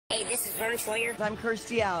Hey, this is Vern Schroyer. I'm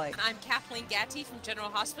Kirstie Alley. I'm Kathleen Gatty from General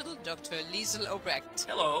Hospital, Dr. Liesel Obrecht.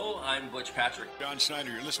 Hello, I'm Butch Patrick. John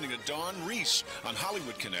Snyder, you're listening to Dawn Reese on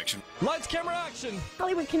Hollywood Connection. Lights, camera, action!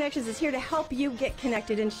 Hollywood Connections is here to help you get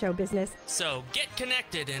connected in show business. So get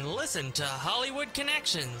connected and listen to Hollywood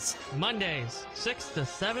Connections. Mondays, 6 to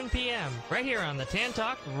 7 p.m. right here on the Tan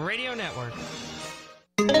Talk Radio Network.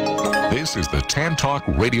 This is the Tan Talk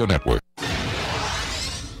Radio Network.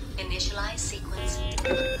 Initialize sequence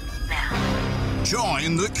now.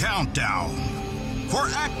 Join the countdown for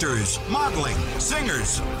actors, modeling,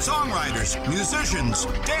 singers, songwriters, musicians,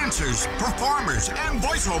 dancers, performers, and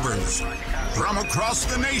voiceovers from across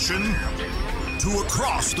the nation to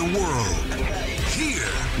across the world.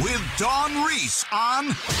 Here with Dawn Reese on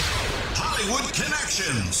Hollywood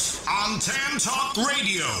Connections on Tan Talk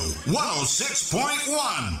Radio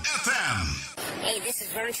 106.1 FM. Hey, this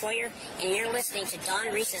is Vern Schroyer, and you're listening to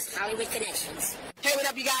Dawn Reese's Hollywood Connections. Hey, what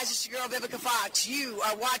up, you guys? It's your girl, Vivica Fox. You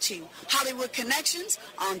are watching Hollywood Connections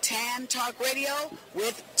on Tan Talk Radio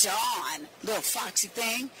with Dawn. Little foxy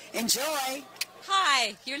thing. Enjoy.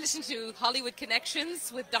 Hi, you're listening to Hollywood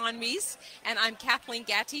Connections with Dawn Reese, and I'm Kathleen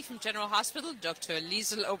Gatty from General Hospital, Dr.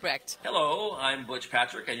 Liesel Obrecht. Hello, I'm Butch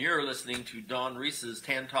Patrick, and you're listening to Dawn Reese's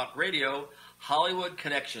Tan Talk Radio, Hollywood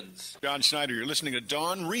Connections. John Snyder, you're listening to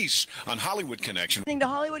Dawn Reese on Hollywood Connection. Listening to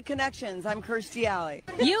Hollywood Connections. I'm Kirstie Alley.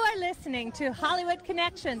 You are listening to Hollywood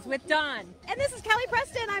Connections with Dawn. And this is Kelly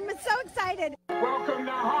Preston. I'm so excited. Welcome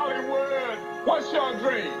to Hollywood. What's your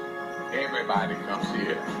dream? Everybody comes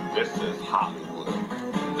here. This is Hollywood,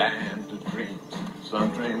 land of dreams.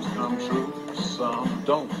 Some dreams come true, some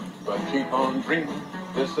don't, but keep on dreaming.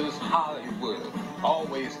 This is Hollywood,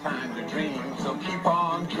 always time to dream, so keep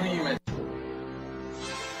on dreaming.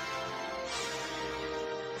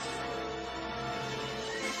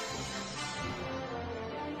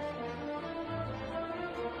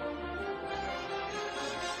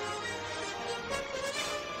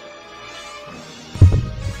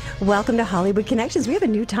 Welcome to Hollywood Connections. We have a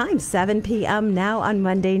new time, 7 p.m. now on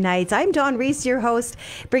Monday nights. I'm Dawn Reese, your host,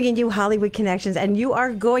 bringing you Hollywood Connections, and you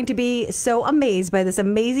are going to be so amazed by this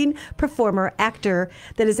amazing performer, actor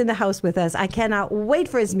that is in the house with us. I cannot wait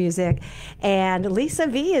for his music, and Lisa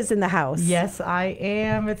V is in the house. Yes, I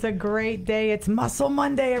am. It's a great day. It's Muscle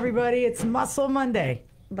Monday, everybody. It's Muscle Monday.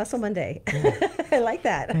 Muscle Monday. I like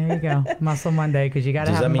that. There you go. Muscle Monday, because you got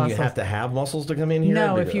to have muscles. Does that mean muscles. you have to have muscles to come in here?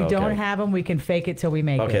 No, if you don't have them, we can fake it till we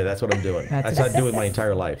make it. Okay, that's what I'm doing. That's what I do with my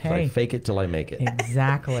entire life. Hey. I fake it till I make it.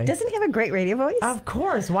 Exactly. Doesn't he have a great radio voice? Of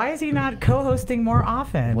course. Why is he not co-hosting more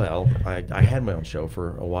often? Well, I had my own show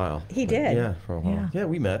for a while. He did? Yeah, for a while. Yeah,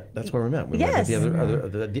 we met. That's where we met. We met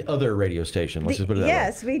at the other radio station. Let's just put it that way.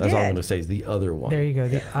 Yes, we did. That's all I'm going to say is the other one. There you go,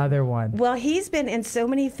 the other one. Well, he's been in so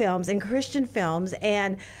many films, in Christian films,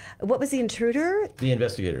 and what was The Intruder? The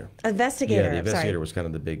Investigator. Investigator. Yeah, The Investigator was kind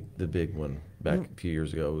of the big one back a few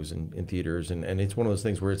years ago. It was in theaters, and it's one of those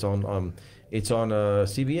things where it's on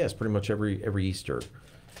CBS pretty much every Easter.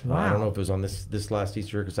 Wow. I don't know if it was on this last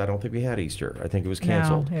Easter because I don't think we had Easter. I think it was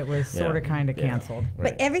canceled. No, it was sort of kind of canceled.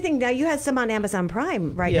 But everything now, you had some on Amazon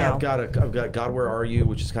Prime now. Yeah, I've got God Where Are You,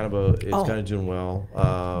 which is kind of kind of doing well.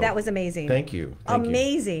 That was amazing. Thank you.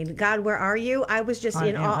 Amazing. God Where Are You? I was just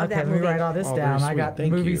in awe of that movie. Let me write all this down. I got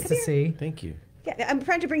movies to see. Thank you. Yeah, I'm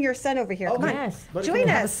trying to bring your son over here. Come on. Yes. Join us.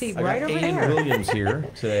 Have a seat right over Aiden there. Williams here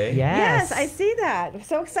today. Yes, I see that. I'm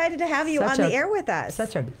so excited to have you on the air with us.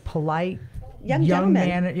 Such a polite young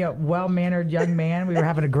man, well-mannered young man. We were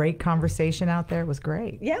having a great conversation out there. It was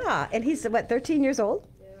great. Yeah, and he's, 13 years old?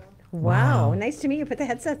 Wow. Nice to meet you. Put the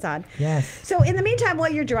headsets on. Yes. So in the meantime, while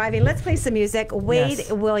you're driving, let's play some music. Wade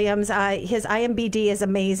Williams, his imbd is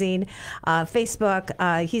amazing. Facebook,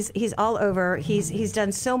 he's all over. He's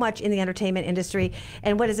done so much in the entertainment industry.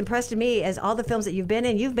 And what has impressed me is all the films that you've been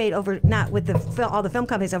in. You've made over, not with all the film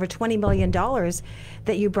companies, over $20 million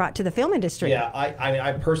that you brought to the film industry. Yeah,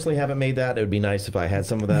 I personally haven't made that. It would be nice if I had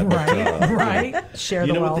some of that. Right. Share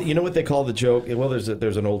the wealth. You know what they call the joke? Well, there's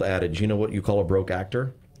an old adage. You know what you call a broke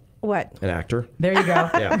actor? What? An actor. There you go.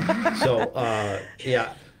 Yeah. So,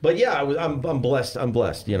 yeah. But yeah, I'm blessed. I'm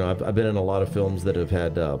blessed. You know, I've been in a lot of films that have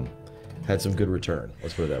had some good return.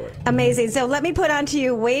 Let's put it that way. Amazing. So let me put on to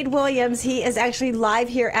you Wade Williams. He is actually live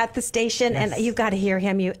here at the station, and you've got to hear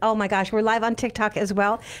him. Oh my gosh, we're live on TikTok as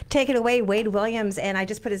well. Take it away, Wade Williams. And I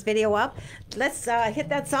just put his video up. Let's hit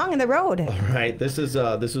that song in the road. All right. This is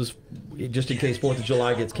just in case 4th of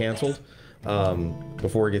July gets canceled.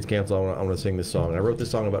 before it gets canceled, I want to sing this song. And I wrote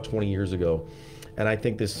this song about 20 years ago, and I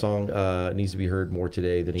think this song needs to be heard more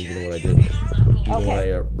today than even when I did. Even when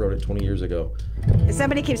I wrote it 20 years ago.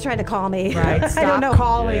 Somebody keeps trying to call me. Right. I don't know.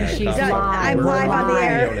 Calling. Yeah, She's stop. live. I'm We're live on the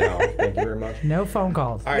air. Now. Thank you very much. No phone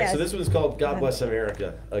calls. All right, Yes. so this one's called God Bless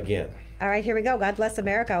America again. All right, here we go. God bless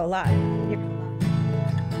America a lot.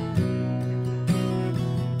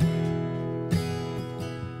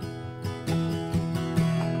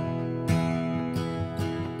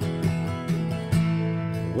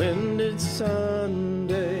 When did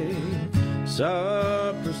Sunday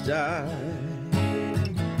suppers die?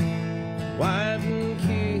 Wife and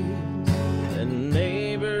kids and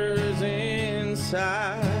neighbors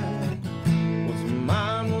inside. What's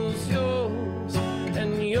mine was yours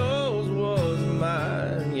and yours was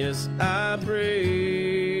mine. Yes, I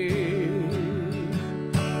pray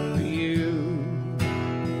for you.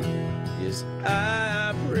 Yes,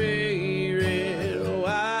 I pray red,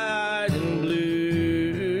 white, and blue.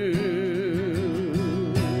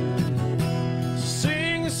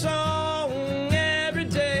 Sing a song every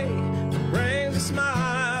day that brings a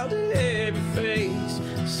smile to every face.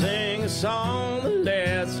 Sing a song that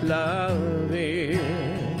lets love in.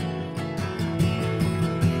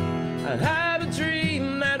 I have a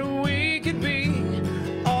dream that we could be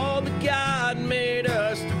all that God made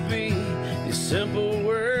us to be. These simple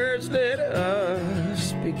words let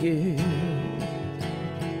us begin.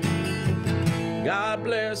 God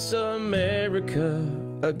bless America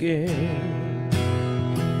again.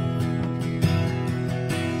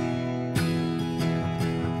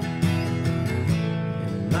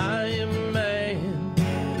 Am I a man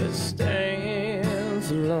that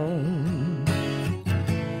stands alone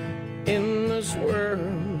in this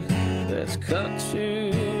world that's cut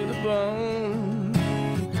to the bone?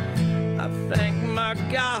 I thank my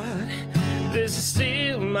God, this is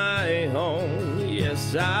still my home.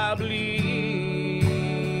 Yes, I believe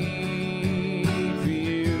for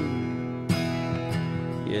you.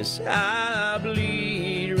 Yes, I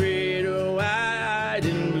bleed red, white,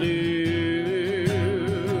 and blue.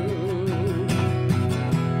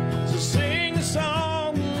 So sing a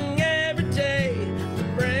song every day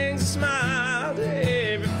that brings a smile to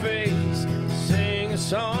every face. Sing a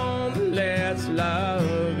song that lets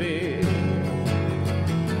love in.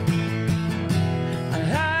 I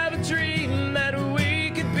have a dream that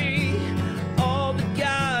we could be all that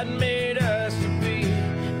God made us to be.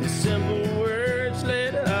 In simple words,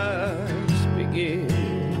 let us begin.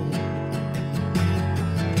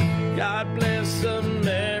 God bless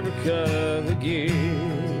America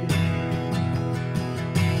again.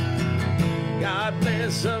 God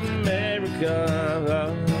bless America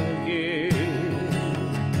again.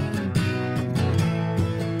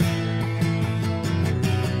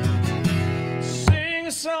 Sing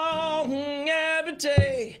a song every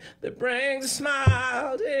day that brings a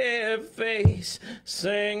smile to every face.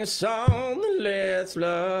 Sing a song that lets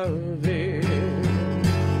love in.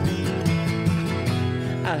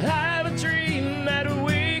 I have a dream that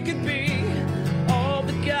we could be all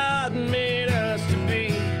that God made us to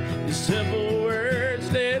be. These simple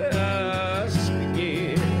words let us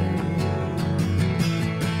begin.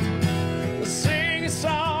 Sing a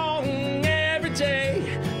song every day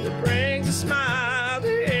that brings a smile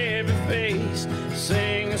to every face.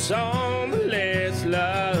 Sing a song that lets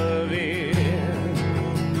love in.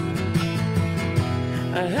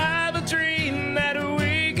 I have a dream that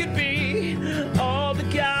we could be all that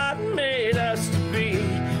God made us to be.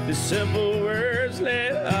 The simple words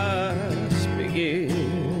let us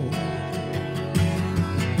begin.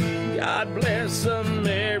 God bless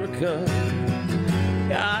America.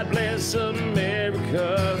 God bless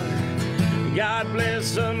America. God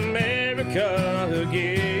bless America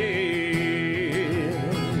again.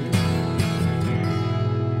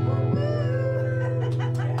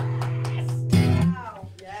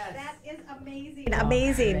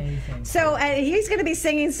 Amazing. So he's going to be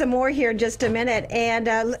singing some more here in just a minute. And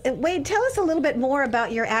Wade, tell us a little bit more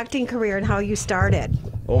about your acting career and how you started.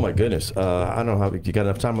 Oh my goodness! I don't know how you got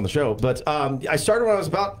enough time on the show, but I started when I was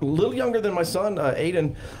about a little younger than my son,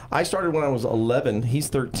 Aiden. I started when I was 11. He's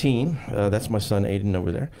 13. That's my son, Aiden,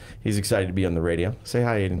 over there. He's excited to be on the radio. Say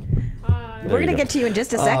hi, Aiden. We're going to get to you in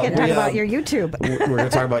just a second. Talk about your YouTube. We're going to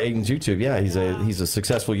talk about Aiden's YouTube. Yeah, he's a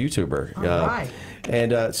successful YouTuber. All right.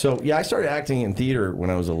 And so I started acting in theater when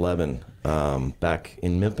I was 11, back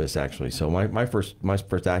in Memphis, actually. So my first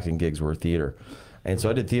acting gigs were theater, and so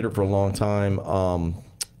I did theater for a long time. I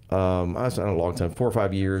was not a long time, 4 or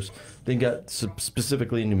 5 years. Then got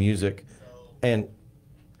specifically into music, and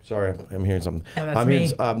Sorry, I'm hearing something. Oh, that's me.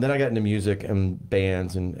 Then I got into music and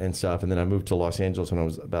bands and stuff, and then I moved to Los Angeles when I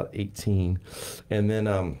was about 18, and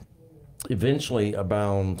then eventually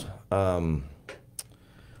when I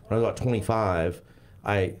was about 25.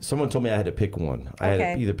 Someone told me I had to pick one. I had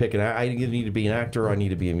to either pick I either need to be an actor or I need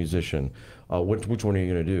to be a musician. Which one are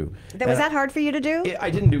you going to do? Was that hard for you to do? I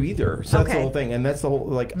didn't do either. So that's the whole thing. And that's the whole,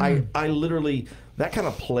 like, I literally, that kind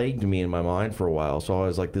of plagued me in my mind for a while. So I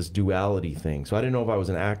was like this duality thing. So I didn't know if I was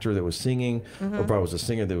an actor that was singing or if I was a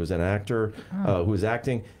singer that was an actor who was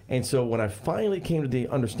acting. And so when I finally came to the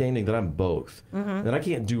understanding that I'm both, then I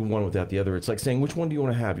can't do one without the other. It's like saying, which one do you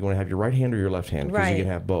want to have? You want to have your right hand or your left hand? Because you can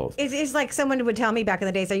have both. It's like someone would tell me back in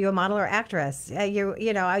the days, are you a model or actress?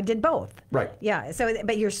 You know, I did both. Right. Yeah. So,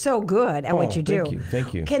 but you're so good at what you do.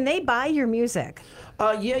 Thank you. Can they buy your music?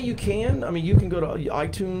 Yeah, you can. I mean, you can go to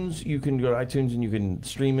iTunes. You can go to iTunes and you can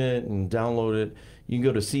stream it and download it. You can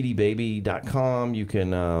go to cdbaby.com. You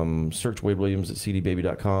can search Wade Williams at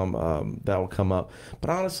cdbaby.com. That will come up. But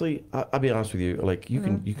honestly, I'll be honest with you. Like you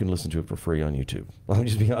can listen to it for free on YouTube. I'll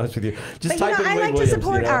just be honest with you. Just type in I Wade like Williams, to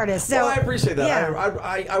support artists. So well, I appreciate that.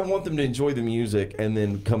 Yeah. I want them to enjoy the music and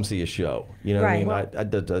then come see a show. You know what I mean?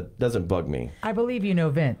 That doesn't bug me. I believe you know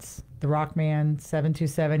Vince. The Rockman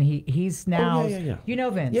 727. He's now you know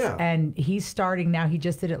Vince. Yeah. And he's starting now. He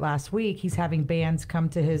just did it last week. He's having bands come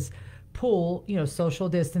to his pool, you know, social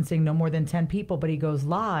distancing, no more than 10 people, but he goes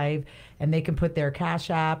live and they can put their Cash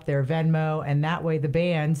App, their Venmo, and that way the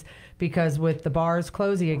bands, because with the bars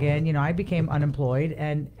closing again, you know, I became unemployed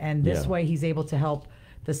and this way he's able to help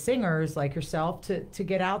the singers like yourself to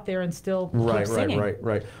get out there and still keep singing.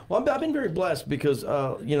 Right. Well, I've been very blessed because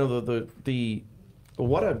you know the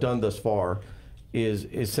what I've done thus far is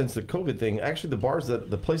since the COVID thing, actually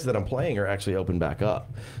the places that I'm playing are actually open back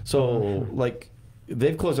up. So like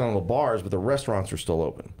they've closed down all the bars, but the restaurants are still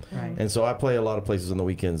open. Right. And so I play a lot of places on the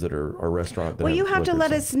weekends that are restaurant. Well, you have to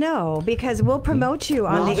let us know because we'll promote you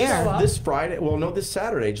on the air. This Friday, this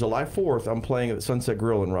Saturday, July 4th, I'm playing at the Sunset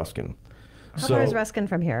Grill in Ruskin. How far is Ruskin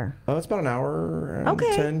from here? It's about an hour and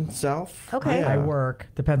 10 south. Okay. Yeah. I work.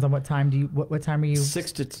 Depends on what time what time are you?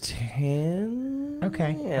 6 to 10.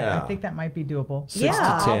 Okay. Yeah. I think that might be doable. 6 to 10.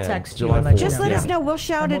 I'll text July you and let 4th. Just let us know. We'll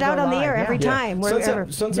shout it out on the air every time.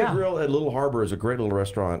 Sunset Grill at Little Harbor is a great little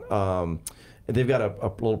restaurant. They've got a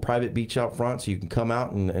little private beach out front, so you can come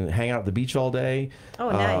out and hang out at the beach all day. Oh,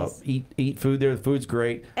 nice. Eat food there. The food's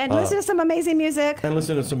great. And listen to some amazing music. And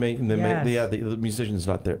listen to some amazing. The musician's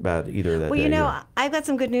not that bad either. That well, day, you know, I've got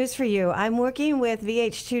some good news for you. I'm working with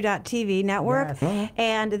VH2.TV network,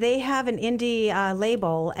 and they have an indie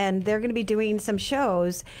label, and they're going to be doing some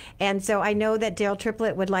shows. And so I know that Dale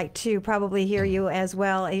Triplett would like to probably hear you as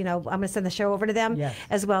well. You know, I'm going to send the show over to them,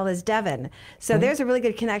 as well as Devin. So there's a really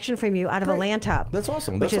good connection from you out of Atlanta. That's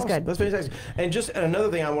awesome. Which is awesome. good. That's fantastic. And just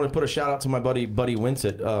another thing, I want to put a shout out to my buddy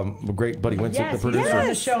Winsett, great buddy Winsett, the producer. He's on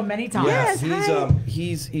the show many times. Yes,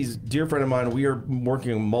 he's a dear friend of mine. We are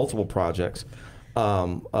working on multiple projects.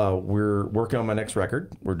 We're working on my next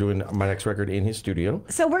record. We're doing my next record in his studio.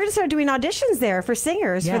 So we're going to start doing auditions there for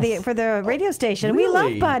singers for the radio station. Really? We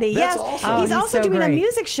love Buddy. That's yes, awesome. He's also so doing a great.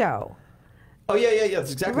 music show. Oh yeah,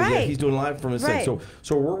 that's exactly. Right. Yeah, he's doing live from his thing.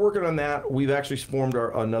 So we're working on that. We've actually formed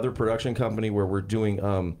another production company where we're doing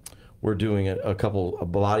a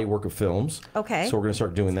body work of films. Okay. So we're going to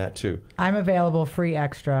start doing that too. I'm available, free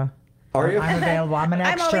extra. Are you? I'm available. I'm an I'm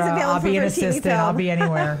extra. always available I'll be for an a TV assistant. film. I'll be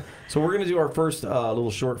anywhere. So we're going to do our first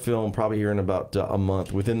little short film probably here in about a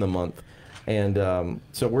month, within the month. And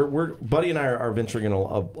so we're Buddy and I are venturing in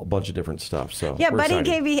a bunch of different stuff. So yeah, we're Buddy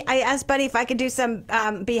excited. gave me. I asked Buddy if I could do some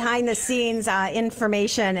behind the scenes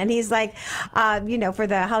information, and he's like, for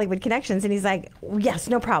the Hollywood Connections, and he's like, yes,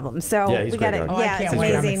 no problem. So he's we got it. great guy. Yeah, I can't it's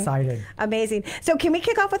wait. amazing. I'm excited. Amazing. So can we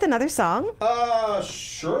kick off with another song?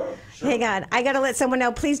 Sure. Hang on, I got to let someone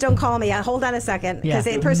know. Please don't call me. Hold on a second, because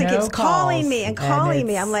the person No keeps calling calls, me and calling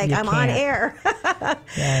me. I'm like, you I'm on can't. air.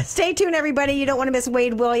 Yes. Stay tuned, everybody. You don't want to miss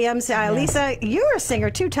Wade Williams. Lisa, you're a singer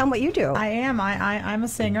too. Tell them what you do. I am. I'm a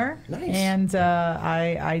singer. Nice. And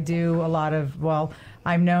I do a lot of,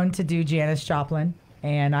 I'm known to do Janis Joplin.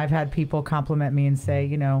 And I've had people compliment me and say,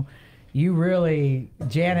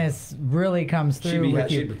 Janis really comes through with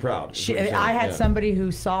you. She'd be proud. I had somebody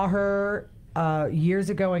who saw her years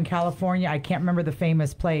ago in California. I can't remember the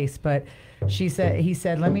famous place, but he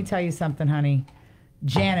said, let me tell you something, honey.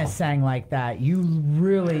 Janis sang like that. You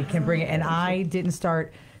really can bring it. And I didn't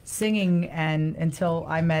start singing until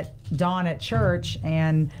I met Dawn at church,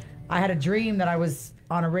 and I had a dream that I was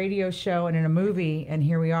on a radio show and in a movie, and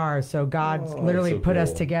here we are. So God literally so put us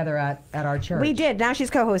cool. together at our church. We did. Now she's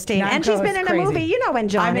co-hosting. Now I'm And she's been in a crazy. movie. You know, and I'm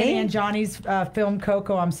Johnny. in Johnny's film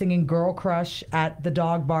Coco. I'm singing Girl Crush at the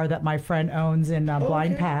dog bar that my friend owns in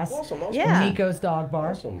Blind Pass. Awesome. Yeah. Nico's Dog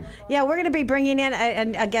Bar. Awesome. Yeah, we're going to be bringing in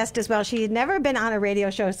a guest as well. She's never been on a radio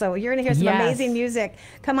show, so you're going to hear some Yes. amazing music.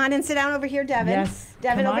 Come on and sit down over here, Devin. Yes.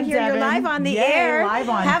 Devin, Come over on, here. You're Devin. live on the Yay, air. live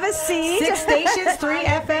on. Have a seat. 6 stations, 3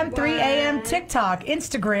 FM, 3 AM, TikTok,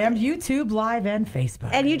 Instagram, YouTube, Live, and Facebook.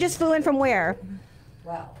 And you just flew in from where?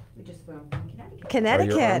 Wow. We just flew from Connecticut.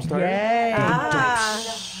 Connecticut. Yay.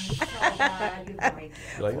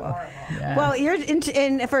 You like that? Yeah. Well, you're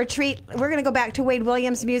in for a treat. We're going to go back to Wade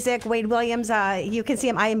Williams' music. Wade Williams, you can see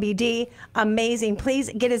him imbd. Amazing. Please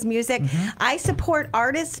get his music. I support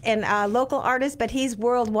artists and local artists, but he's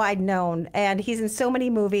worldwide known, and he's in so many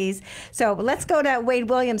movies. So let's go to Wade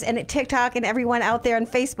Williams and TikTok and everyone out there on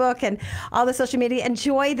Facebook and all the social media.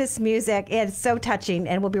 Enjoy this music. It's so touching,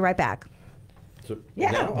 and we'll be right back. So,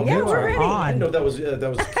 Yeah, now? yeah, Okay, we're sorry. ready. I didn't know that was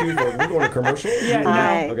cute. We're going to commercial? Yeah,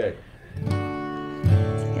 no. Okay.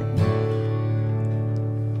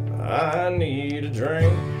 I need a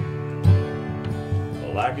drink.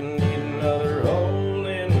 Like I need another hole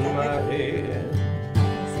in my head.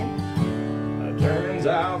 It turns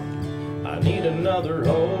out I need another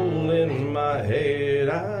hole in my head.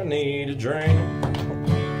 I need a drink.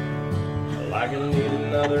 Like I need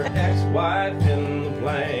another ex-wife in the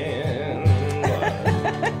plan.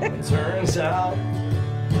 But it turns out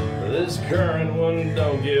this current one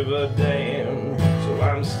don't give a damn. So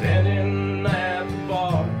I'm standing at the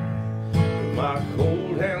bar with my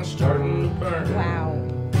cold hands starting to burn. Wow.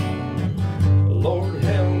 Lord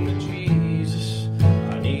help me, Jesus.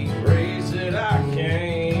 I need grace that I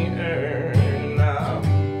can't earn. Now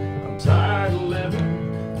I'm tired of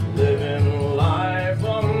living life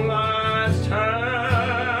on life's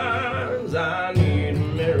terms. I need a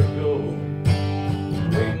miracle,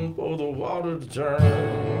 waiting for the water to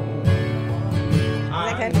turn.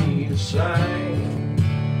 I need a sign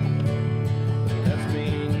that lets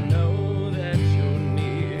me know that you're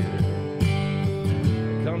near.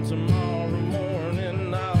 Come tomorrow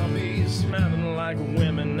morning, I'll be smelling like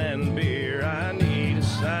women and beer. I need a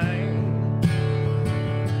sign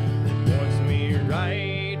that points me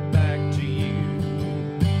right back to you.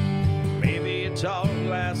 Maybe a tall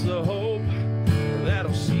glass of hope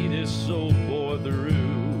that'll see this soul boy through.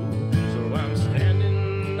 So I'm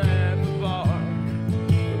standing at the bar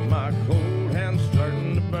with my cold hands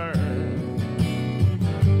starting to burn.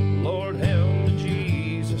 Lord help me,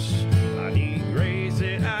 Jesus. I need grace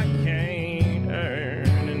that I can't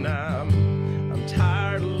earn. And I'm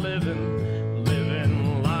tired of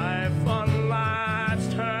living life on life's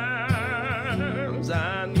terms.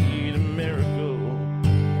 I need a miracle,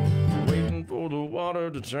 waiting for the water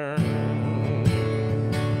to turn.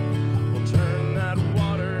 We'll turn that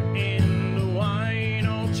water into wine.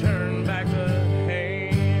 I'll turn back the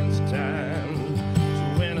hands of time.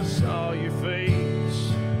 So when I saw your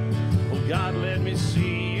face, oh God, let me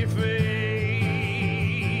see your face.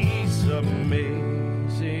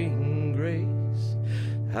 Amazing grace,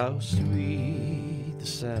 how sweet the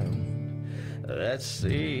sound that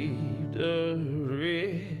saved a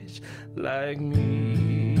wretch like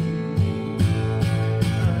me.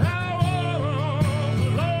 I was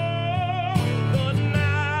alone, but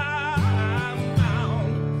now I'm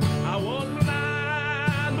found. I was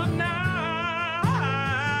blind, but now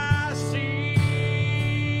I see.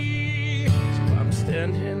 So I'm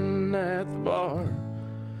standing at the bar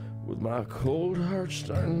with my cold heart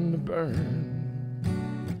starting to burn.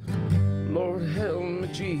 Lord help me,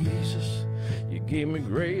 Jesus. You gave me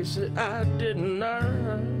grace that I didn't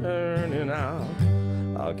earn, and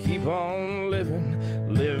I'll keep on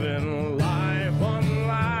living life on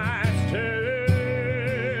life's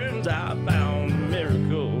terms. I found a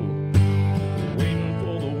miracle, waiting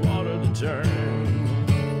for the water to turn.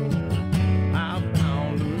 I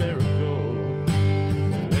found a miracle,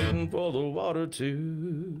 waiting for the water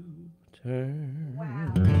to turn.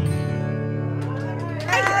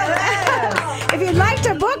 If you'd like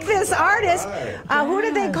to book this artist, who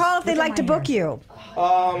do they call if they'd like to book you?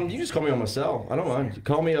 You just call me on my cell. I don't mind. You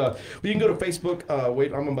call me. You can go to Facebook.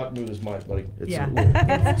 Wait, I'm about to move this mic, buddy. It's Yeah. a little,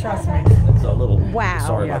 Trust me. it's a little. Wow.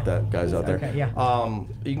 Sorry Yeah. about that, guys out there. Okay, yeah.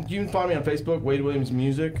 You can find me on Facebook, Wade Williams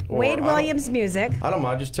Music. Or Wade Williams Music. I don't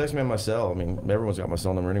mind. Just text me on my cell. I mean, everyone's got my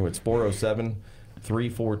cell number anyway. It's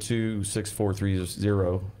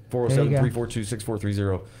 407-342-6430.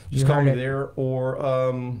 407-342-6430. Just You call heard me it. there, or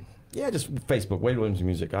Yeah, just Facebook, Wade Williams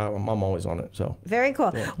Music. I'm always on it. So Very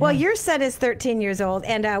cool. Yeah. Well, your son is 13 years old,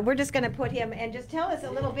 and we're just going to put him and just tell us a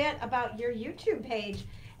little bit about your YouTube page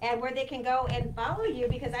and where they can go and follow you,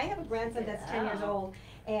 because I have a grandson that's 10 years old.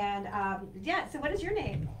 And yeah, so what is your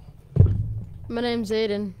name? My name's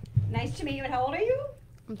Aiden. Nice to meet you. And how old are you?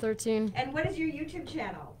 I'm 13. And what is your YouTube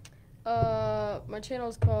channel? My channel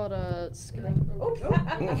is called What's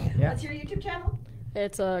your YouTube channel?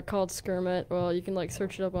 It's called Skirmit. Well, you can like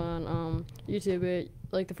search it up on YouTube.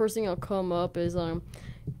 Like the first thing that'll come up is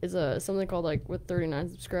something called like with 39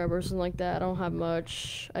 subscribers, something like that. I don't have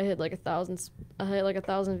much. I hit like 1,000. I hit like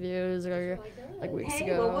 1,000 views like weeks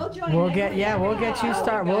ago. Well, we'll get you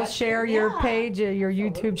started. We'll share your page, your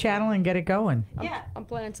YouTube channel, and get it going. I'm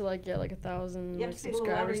planning to like get like 1,000 like,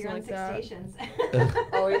 subscribers, something like that.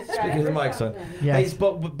 Speaking of the mic, son. Yes. Hey,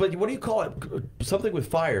 but what do you call it? Something with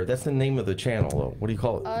fire. That's the name of the channel, though. What do you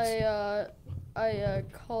call it? I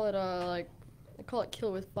call it I call it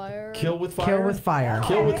Kill with Fire. Kill with Fire? Kill with Fire.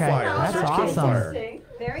 Kill with Okay. Fire. That's Search awesome. Kill with Fire.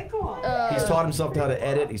 Very cool. He's taught himself how to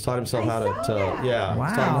edit. He's taught himself how to yeah. Wow.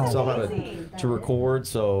 He's taught himself how to record.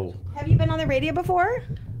 So. Have you been on the radio before?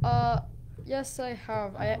 Yes, I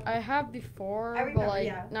have. I have before, I remember, but like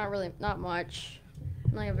yeah. not much.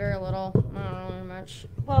 Like very little. Not really much.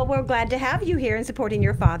 Well, we're glad to have you here and supporting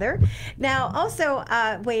your father. Now, also,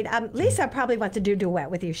 Wade, Lisa probably wants to do a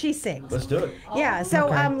duet with you. She sings. Let's do it. Yeah. So,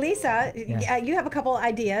 Okay. Lisa, you have a couple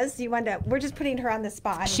ideas. You want to? We're just putting her on the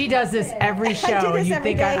spot. She does this every show. I do this and you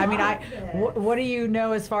every think day. what do you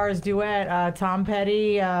know as far as duet? Tom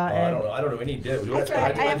Petty. I don't know any duets.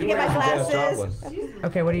 right. I have to get my glasses.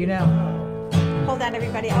 Okay, what do you know? Hold on,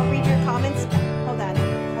 everybody. I'll read your comments. Hold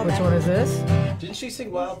on. Which one is this? Didn't she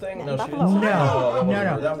sing Wild Thing? No, she Buffalo. didn't.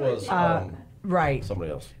 No. That was right. somebody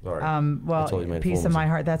else. Sorry. Well, Totally made Piece fools of of my me.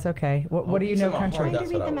 heart. That's okay. What do you know, country? That's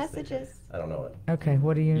read what I the was thinking. messages. I don't know it. Okay.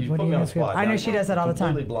 What do you? You What put do me you on know? the spot. I know she does that all the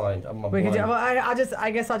time. Completely blind. I'm We could blind. do, well, I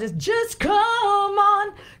guess I'll just come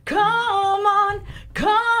on, come on,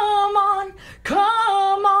 come on,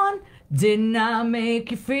 come on. Didn't I make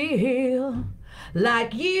you feel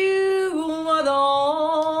like you were the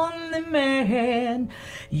only man?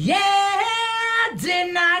 Yeah,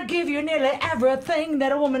 didn't I give you nearly everything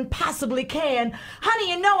that a woman possibly can? Honey,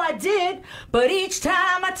 you know I did, but each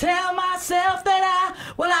time I tell myself that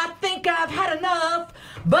I think I've had enough.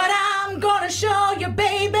 But I'm gonna show you,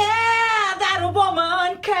 baby, that a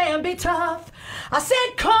woman can be tough. I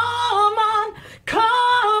said, come on, come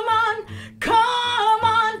on, come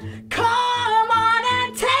on, come on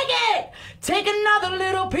and take it. Take another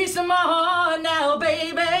little piece of my heart now,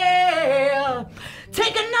 baby.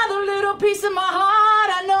 Take another little piece of my heart,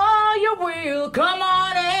 I know you will. Come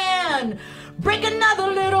on and break another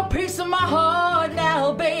little piece of my heart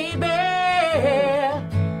now, baby.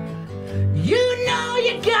 You know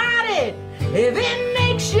you got it if it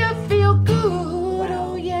makes you feel good.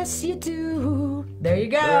 Oh, yes, you do. There you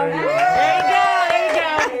go. There you go.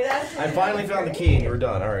 I finally found the key and you were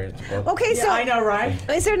done. All right. Well, Okay, so I know, right?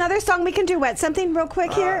 Is there another song we can duet? Something real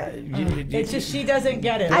quick here. It's just she doesn't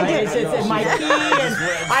get it. I Right? do. It's just my key, and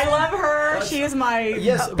I love her. She is my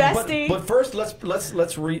bestie. But first, let's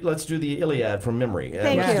do the Iliad from memory.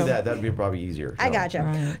 Thank let's you. do that. That'd be probably easier. I So. gotcha.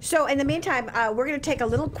 Right. So in the meantime, we're going to take a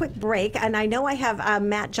little quick break, and I know I have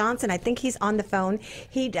Matt Johnson. I think he's on the phone.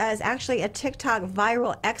 He is actually a TikTok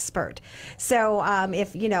viral expert. So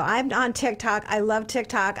if you know, I'm on TikTok. I love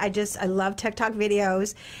TikTok. I love TikTok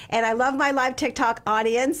videos, and I love my live TikTok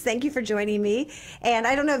audience. Thank you for joining me. And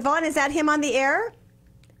I don't know, Vaughn, is that him on the air?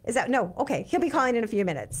 Is that no? Okay, he'll be calling in a few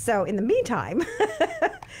minutes. So in the meantime,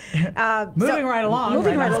 Moving right along.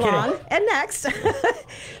 Moving Right, right I'm just along. kidding. And next,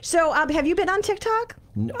 so have you been on TikTok?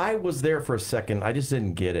 I was there for a second. I just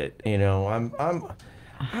didn't get it. You know, I'm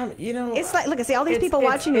you know. It's like, look, I see all these It's- people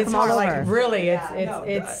it's- watching you it's from all hard. over. Like, really,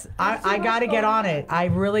 it's. I got to get on it. I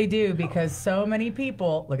really do, because so many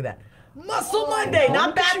people. Look at that. Muscle Monday, not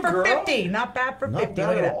look at bad you, for girl. 50. Not bad for Not 50. bad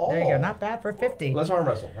Look at at that. There you go. all. Not bad for 50. Let's arm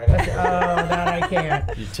wrestle. Right Oh, now. that I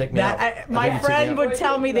can't. You take me out. My friend would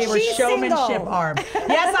tell me they were She's showmanship single. arm.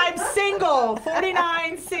 Yes, I'm single.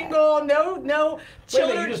 49, single. No Wait a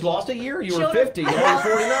minute, children. you just lost a year? You were Children- 50, now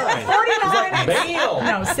you're 49. 49. Bam!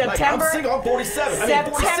 No, September. Like, I'm single, I'm 47.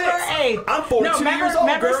 September 46. 8th. I'm 42 no, years old,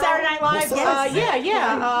 remember girl. Saturday Night Live? What's up?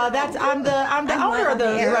 Yeah. That's I'm the owner of the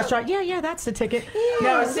restaurant. Yeah, that's the ticket.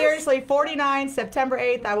 No, seriously, 49, September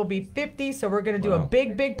 8th. I will be 50, so we're gonna do a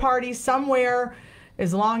big party somewhere,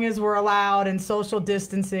 as long as we're allowed and social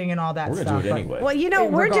distancing and all that We're stuff. gonna do it anyway. Well, you know,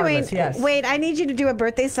 we're doing. Regardless, yes. Wait, I need you to do a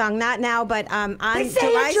birthday song. Not now, but on They say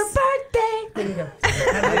July. it's your birthday. There you go.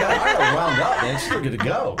 I gotta round up, man. She's good to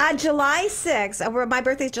go. July 6th, my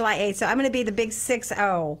birthday's July 8th, so I'm going to be the big 60.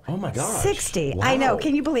 Oh my gosh. 60. Wow. I know.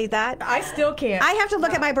 Can you believe that? I still can't. I have to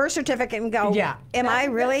look at my birth certificate and go, Yeah. am I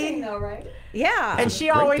really? Though, right? Yeah. And she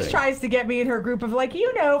always tries to get me in her group of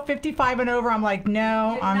 55 and over. I'm like,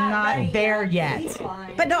 no, I'm not there yet.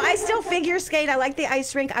 But no, I still figure skate. I like the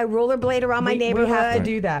ice rink. I rollerblade around my neighborhood. We have to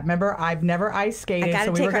do that. Remember, I've never ice skated,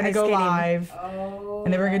 so we were going to go live.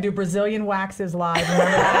 And then we were going to do Brazilian waxes live.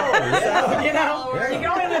 Remember that? So, you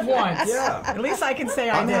only live once. Yeah. At least I can say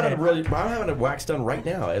I did it. I'm having a wax done right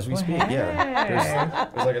now as we speak. Yeah.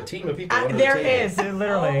 There's like a team of people. There is,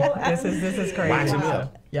 literally. This is crazy. Waxing me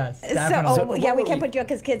up. Yes, definitely. So, we can't put you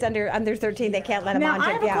because kids under 13, they can't let them on. Now,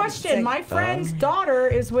 I have a question. My friend's daughter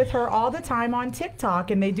is with her all the time on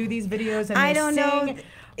TikTok, and they do these videos and I don't know.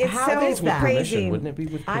 It's so crazy. Wouldn't it be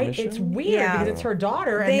with permission? It's weird because it's her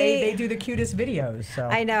daughter, and they do the cutest videos. So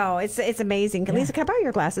I know. It's amazing. Lisa, can I borrow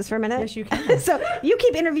your glasses for a minute? Yes, you can. So you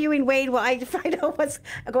keep interviewing Wade while I find out what's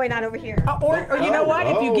going on over here. Or you know what?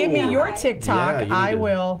 If you give me your TikTok, I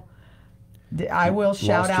will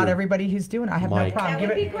shout out everybody who's doing it. I have no problem. That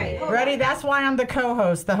would be great. Ready? That's why I'm the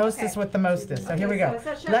co-host, the hostess with the mostest. So here we go.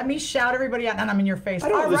 Let me shout everybody out, and I'm in your face.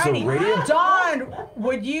 Alrighty. Dawn,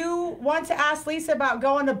 would you want to ask Lisa about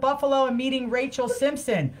going to Buffalo and meeting Rachel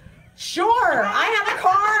Simpson? Sure. I have a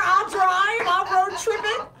car. I'll drive. I'll road trip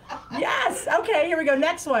it. Yes. Okay, here we go.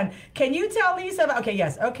 Next one. Can you tell Lisa about... Okay,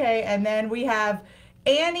 yes. Okay, and then we have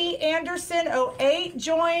Annie Anderson 08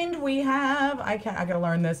 joined. We have... I gotta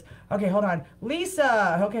learn this. Okay, hold on.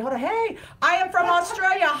 Lisa. Okay, hold on. Hey, I am from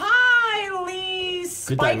Australia. Hi,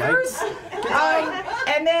 Lisa Spikers.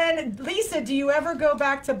 And then Lisa, do you ever go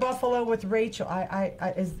back to Buffalo with Rachel? I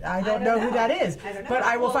don't know who that is, but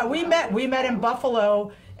I will find. We met in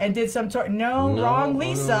Buffalo and did some tour. No, wrong,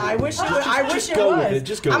 Lisa. I wish it was. I'm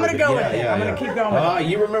gonna go with it. I'm gonna keep going with it.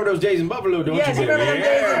 You remember those days in Buffalo, don't you? Yes, you remember those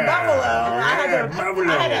days in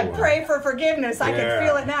Buffalo. I had to pray for forgiveness. I can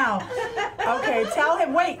feel it now. Okay, tell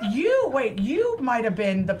him. Wait, you might have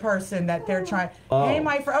been the person that they're trying. Hey,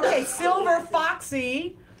 my friend. Okay, Silver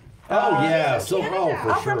Foxy. Silver.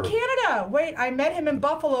 From Canada. Wait, I met him in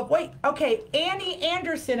Buffalo. Wait, okay, Annie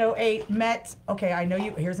Anderson 08 met. Okay, I know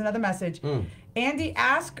you. Here's another message. Andy,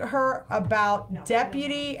 ask her about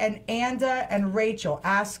Deputy and Anda and Rachel.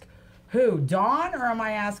 Ask who? Dawn, or am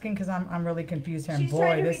I asking? Because I'm really confused here. And She's boy,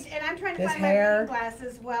 trying to this read, and I'm trying to this find hair. my reading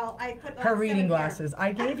glasses. Well, I put Her reading glasses.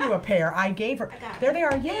 I gave you a pair. I gave her. There they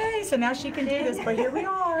are. Yay! So now she can do this. But here we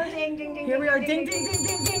are. Ding, ding, ding. Here we are. Ding, Ding, ding, ding,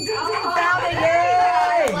 ding, ding, ding, ding. Oh, Found it.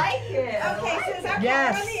 I Yay! like it. Okay, so is that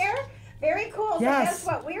Yes. on the air? Very cool. So Yes. guess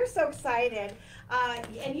what? We're so excited.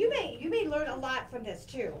 And you may learn a lot from this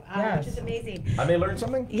too, which is amazing. I may learn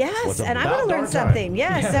something? Yes, and I'm going to learn something.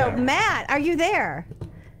 Yes. So Matt, are you there?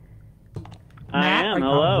 I am.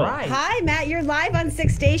 Hello. Right. Hi, Matt. You're live on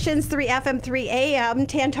 6 stations, 3 FM, 3 AM,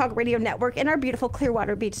 Tan Talk Radio Network in our beautiful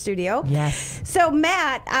Clearwater Beach studio. Yes. So,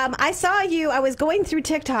 Matt, I saw you. I was going through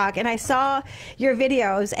TikTok and I saw your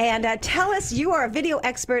videos. And tell us, you are a video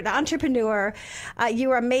expert, an entrepreneur.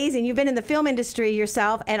 You are amazing. You've been in the film industry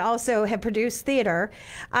yourself and also have produced theater.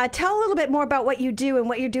 Tell a little bit more about what you do and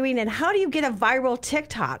what you're doing and how do you get a viral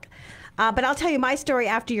TikTok? But I'll tell you my story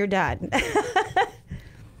after you're done.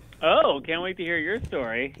 Oh, can't wait to hear your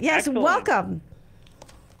story. Yes, Excellent. welcome.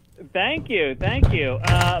 Thank you.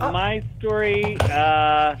 My story,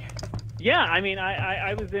 I mean,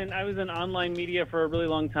 I was in online media for a really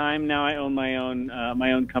long time. Now I own my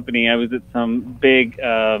own company. I was at some big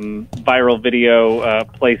viral video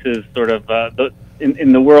places, sort of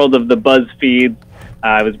in the world of the buzz feeds.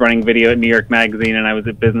 I was running video at New York Magazine, and I was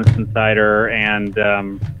at Business Insider and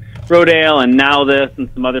Rodale and Now This and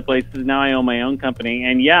some other places. Now I own my own company.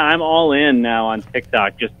 And yeah, I'm all in now on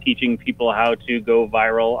TikTok, just teaching people how to go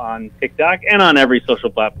viral on TikTok and on every social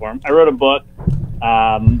platform. I wrote a book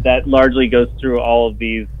that largely goes through all of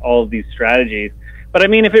these strategies. But I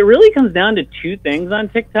mean, if it really comes down to two things on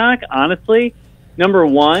TikTok, honestly, number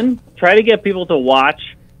one, try to get people to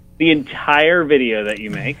watch the entire video that you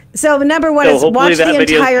make. So number one is watch the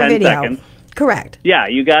entire video. Seconds. Correct. Yeah,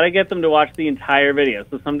 you got to get them to watch the entire video.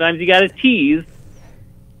 So sometimes you got to tease,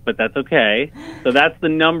 but that's okay. So that's the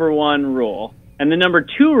number one rule. And the number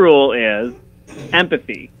two rule is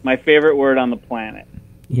empathy, my favorite word on the planet.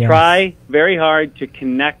 Yes. Try very hard to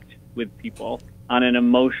connect with people on an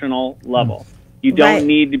emotional level. You don't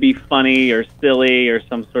need to be funny or silly or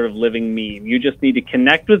some sort of living meme. You just need to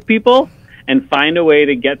connect with people and find a way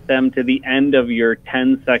to get them to the end of your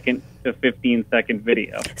 10-second to 15-second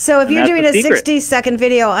video. So if you're doing a 60-second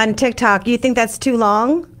video on TikTok, you think that's too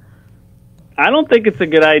long? I don't think it's a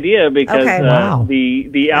good idea because Okay. Wow.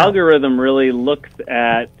 the algorithm really looks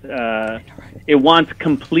at it wants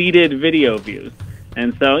completed video views.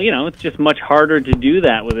 And so, it's just much harder to do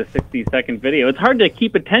that with a 60-second video. It's hard to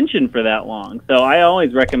keep attention for that long. So I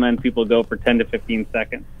always recommend people go for 10 to 15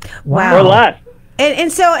 seconds. Wow. Or less.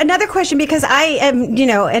 And so another question, because I am,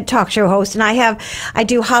 a talk show host, and I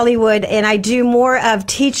do Hollywood, and I do more of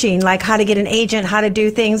teaching, like how to get an agent, how to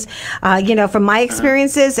do things, from my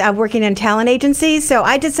experiences working in talent agencies. So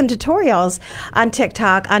I did some tutorials on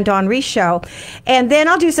TikTok on Dawn Reese Show, and then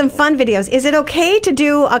I'll do some fun videos. Is it okay to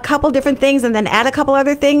do a couple different things and then add a couple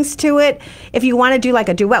other things to it if you want to do like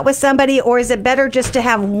a duet with somebody, or is it better just to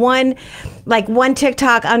have one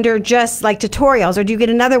TikTok under just like tutorials, or do you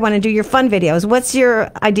get another one and do your fun videos? What's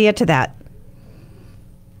your idea to that?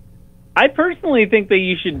 I personally think that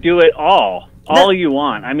you should do it all you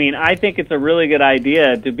want. I mean, I think it's a really good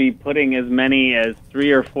idea to be putting as many as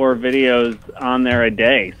 3 or 4 videos on there a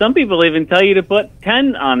day. Some people even tell you to put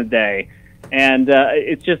 10 on a day, and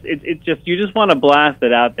it's just you just want to blast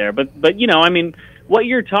it out there. But I mean, what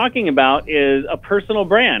you're talking about is a personal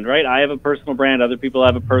brand, right? I have a personal brand. Other people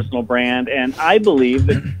have a personal brand. And I believe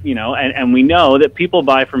that, and we know that people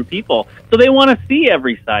buy from people. So they want to see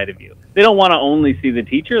every side of you. They don't want to only see the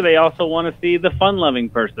teacher. They also want to see the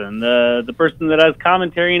fun-loving person, the person that has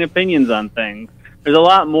commentary and opinions on things. There's a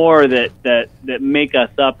lot more that make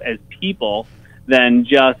us up as people than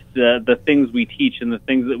just the things we teach and the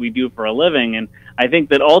things that we do for a living. And I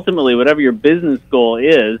think that ultimately, whatever your business goal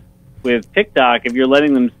is, with TikTok, if you're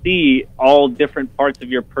letting them see all different parts of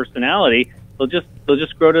your personality, they'll just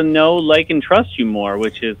grow to know, like, and trust you more,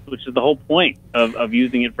 which is the whole point of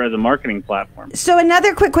using it as a marketing platform. So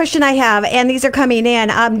another quick question I have, and these are coming in.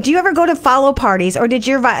 Do you ever go to follow parties, or did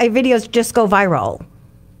your videos just go viral?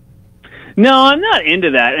 No, I'm not into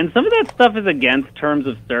that, and some of that stuff is against terms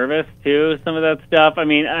of service too. Some of that stuff.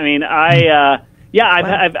 Yeah,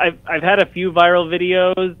 I've had a few viral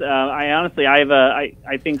videos. I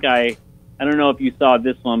don't know if you saw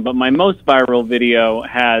this one, but my most viral video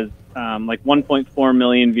has like 1.4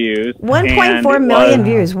 million views. 1.4 million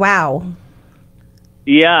views. Wow.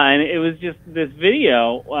 Yeah, and it was just this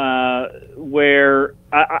video where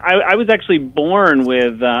I was actually born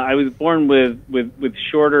with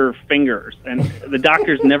shorter fingers, and the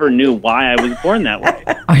doctors never knew why I was born that way.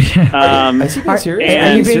 Are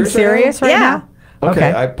you being serious right now?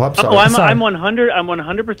 Okay, I'm sorry. Oh, I'm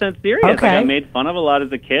 100% serious. Okay. I got made fun of a lot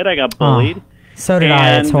as a kid. I got bullied. So did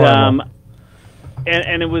I. It's horrible.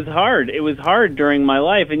 And it was hard. It was hard during my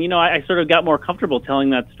life. And, I sort of got more comfortable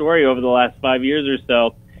telling that story over the last 5 years or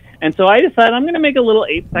so. And so I decided I'm going to make a little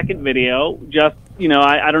 8-second video. Just,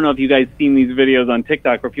 I don't know if you guys seen these videos on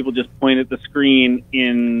TikTok where people just point at the screen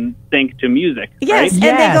in sync to music. Yes, right?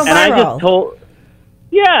 and they go viral.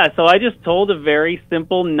 So I just told a very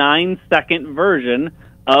simple 9-second version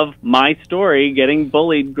of my story getting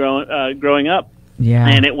bullied growing up. Yeah.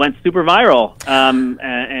 And it went super viral.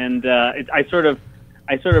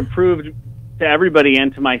 I sort of proved to everybody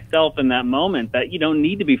and to myself in that moment that you don't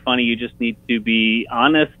need to be funny. You just need to be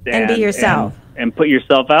honest and be yourself. And put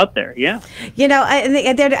yourself out there. Yeah.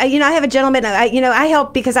 I have a gentleman, I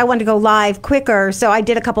help because I wanted to go live quicker. So I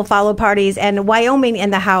did a couple follow parties, and Wyoming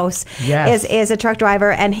in the house is a truck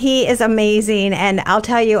driver, and he is amazing. And I'll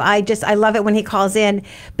tell you, I love it when he calls in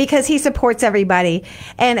because he supports everybody.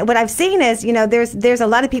 And what I've seen is, there's a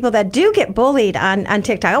lot of people that do get bullied on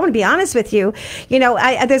TikTok. I want to be honest with you.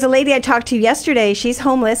 There's a lady I talked to yesterday. She's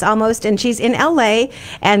homeless almost, and she's in LA.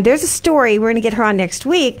 And there's a story. We're going to get her on next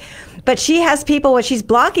week. But she has people where she's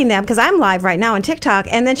blocking them because I'm live right now on TikTok,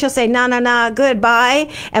 and then she'll say, nah, goodbye,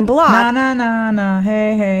 and block. Nah,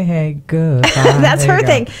 hey, goodbye. That's her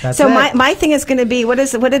thing. That's so it. my thing is going to be, what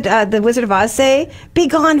did the Wizard of Oz say? Be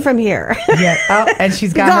gone from here. Yeah. Oh, and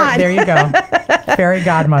she's got her. There you go. Fairy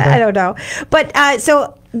godmother. I don't know. But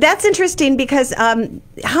so that's interesting because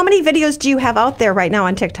how many videos do you have out there right now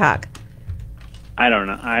on TikTok? I don't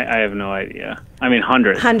know. I have no idea. I mean,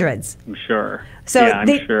 hundreds. Hundreds. I'm sure. So yeah,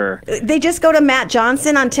 I'm sure. They just go to Matt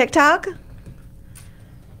Johnson on TikTok?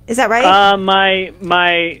 Is that right? My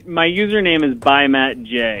username is by Matt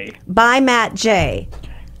J. By Matt J.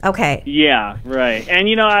 Okay. Yeah, right.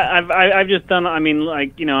 And I've just done. I mean,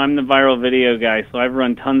 I'm the viral video guy, so I've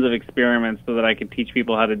run tons of experiments so that I could teach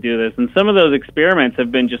people how to do this. And some of those experiments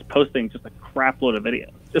have been just posting just a crap load of videos,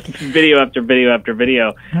 just video after video after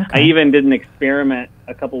video. Okay. I even did an experiment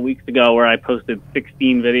a couple weeks ago where I posted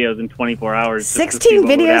 16 videos in 24 hours. 16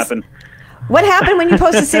 videos. What happened when you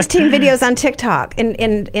posted 16 videos on TikTok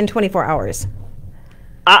in 24 hours?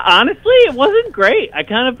 Honestly, it wasn't great. I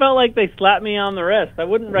kind of felt like they slapped me on the wrist. I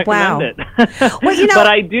wouldn't recommend it. Well, but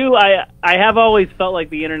I do. I have always felt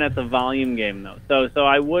like the internet's a volume game, though. So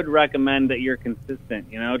I would recommend that you're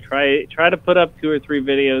consistent. You know, try to put up 2 or 3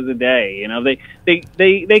 videos a day. You know, they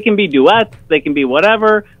can be duets. They can be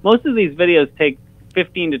whatever. Most of these videos take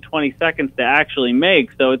 15 to 20 seconds to actually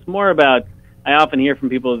make. So it's more about. I often hear from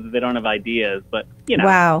people that they don't have ideas, but you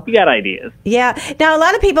know, you got ideas. Yeah. Now, a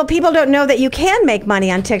lot of people don't know that you can make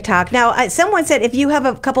money on TikTok. Now, someone said if you have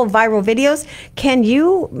a couple viral videos, can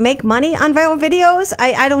you make money on viral videos?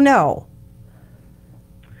 I don't know.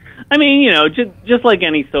 I mean, you know, just like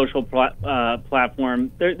any social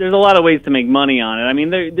platform, there's a lot of ways to make money on it. I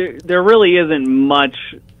mean, there really isn't much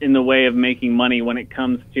in the way of making money when it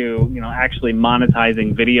comes to, you know, actually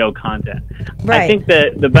monetizing video content. Right. I think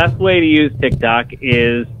that the best way to use TikTok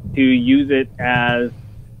is to use it as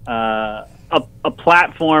a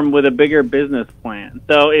platform with a bigger business plan.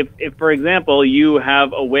 So if, for example, you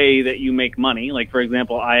have a way that you make money, like, for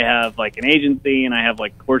example, I have like an agency and I have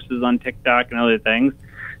like courses on TikTok and other things.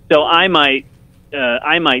 So I might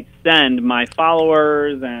send my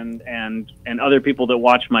followers and other people that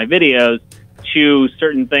watch my videos to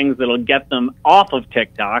certain things that'll get them off of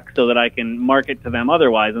TikTok so that I can market to them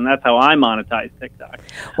otherwise, and that's how I monetize TikTok.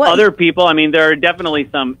 Well, other people, I mean, there are definitely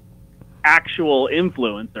some actual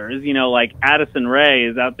influencers, you know, like Addison Rae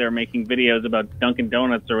is out there making videos about Dunkin'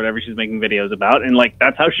 Donuts or whatever she's making videos about, and like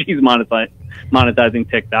that's how she's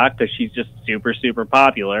monetizing TikTok, because she's just super, super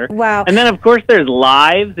popular. Wow. And then of course there's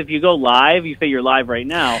lives. If you go live, you say you're live right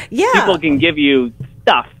now, people can give you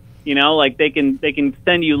stuff, you know, like they can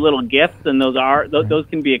send you little gifts, and those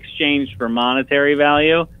can be exchanged for monetary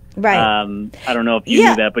value. Right. I don't know if you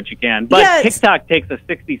knew that, but you can. But TikTok takes a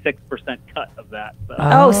 66% cut of that. So.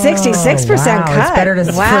 Oh, 66% cut. It's better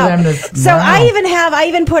for them to. So I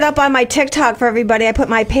even put up on my TikTok for everybody. I put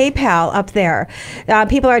my PayPal up there.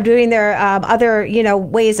 People are doing their other, you know,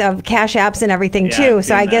 ways of cash apps and everything too.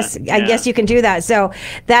 So I guess you can do that. So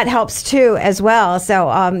that helps too as well. So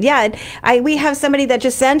we have somebody that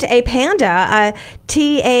just sent a panda.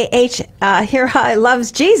 TAH here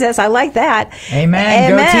loves Jesus. I like that.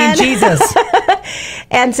 Amen. Go Team Jesus.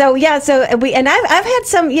 And so I've had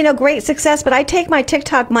some, you know, great success, but I take my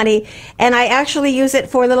TikTok money and I actually use it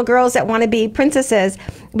for little girls that want to be princesses.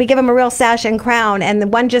 We give them a real sash and crown, and the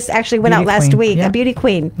one just actually went out last week, a beauty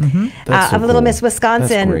queen of Little Miss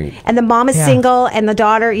Wisconsin. And the mom is single, and the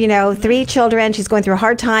daughter, you know, 3 children. She's going through a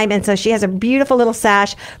hard time, and so she has a beautiful little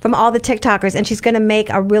sash from all the TikTokers, and she's going to make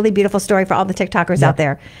a really beautiful story for all the TikTokers out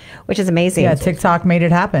there, which is amazing. Yeah, TikTok made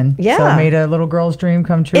it happen. Yeah. So it made a little girl's dream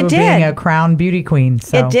come true of being a crowned beauty queen.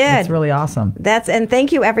 So it did. It's really awesome. And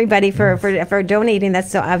thank you everybody for donating.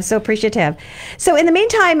 I'm so appreciative. So in the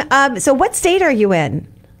meantime, so what state are you in?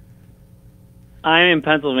 I'm in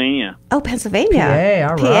Pennsylvania. Oh, Pennsylvania. PA,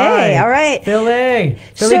 all right. All right. Philly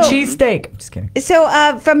cheesesteak. Just kidding.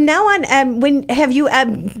 So from now on,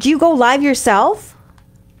 do you go live yourself?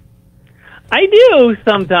 I do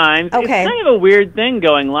sometimes. Okay. It's kind of a weird thing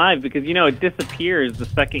going live because, you know, it disappears the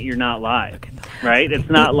second you're not live, right? It's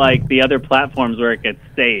not like the other platforms where it gets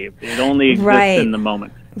saved. It only exists in the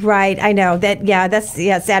moment. Right, I know that. Yeah, that's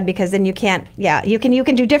sad because then you can't. Yeah, you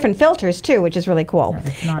can do different filters too, which is really cool,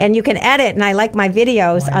 and you can edit. And I like my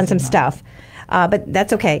videos on some stuff, but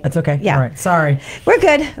that's okay. That's okay. Yeah, all right. Sorry, we're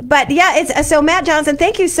good. But yeah, it's so Matt Johnson.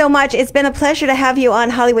 Thank you so much. It's been a pleasure to have you on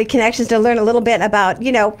Hollywood Connections to learn a little bit about,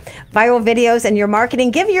 you know, viral videos and your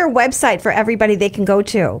marketing. Give your website for everybody they can go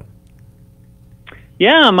to.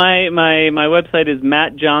 Yeah, my website is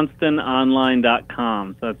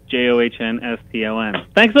mattjohnstononline.com. So that's JOHNSTON.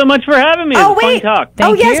 Thanks so much for having me. Oh, wait. Fun talk.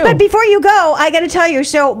 Yes, but before you go, I got to tell you.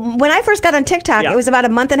 So when I first got on TikTok, it was about a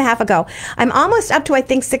month and a half ago. I'm almost up to, I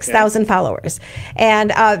think, 6,000 followers.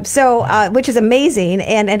 And which is amazing.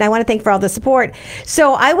 And I want to thank for all the support.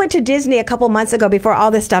 So I went to Disney a couple months ago before all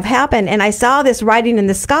this stuff happened. And I saw this writing in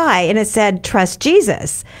the sky and it said, "Trust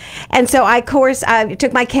Jesus." And so I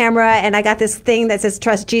took my camera and I got this thing that says,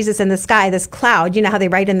 "Trust Jesus" in the sky, this cloud. You know how they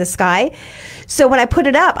write in the sky? So when I put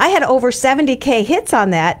it up, I had over 70K hits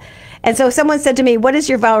on that. And so someone said to me, "What is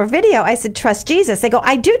your viral video?" I said, "Trust Jesus." They go,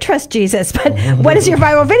 "I do trust Jesus, but what is your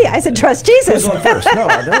viral video?" I said, "Trust Jesus." Who's on first? No,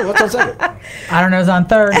 I don't know. What's on second? I don't know. It's on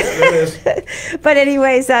third. It is. But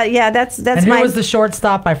anyways, that's and who was the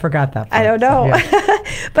shortstop? I forgot that part. I don't know. So,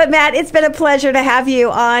 but Matt, it's been a pleasure to have you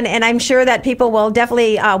on, and I'm sure that people will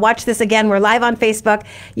definitely watch this again. We're live on Facebook.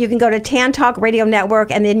 You can go to Tan Talk Radio Network,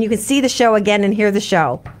 and then you can see the show again and hear the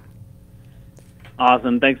show.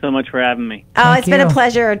 Awesome. Thanks so much for having me. It's been a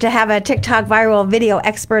pleasure to have a TikTok viral video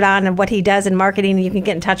expert on and what he does in marketing. You can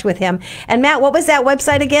get in touch with him. And Matt, what was that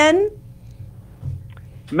website again?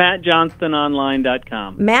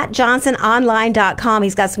 MattJohnstonOnline.com. MattJohnsonOnline.com.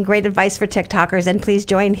 He's got some great advice for TikTokers, and please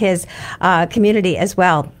join his community as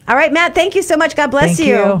well. All right, Matt, thank you so much. God bless Thank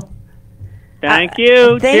you. Thank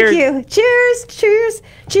you. Thank Cheers. you. Cheers. Cheers.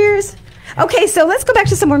 Cheers. Okay, so let's go back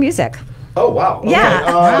to some more music. Oh, wow. Okay.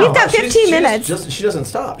 Yeah. We've got 15 minutes. She doesn't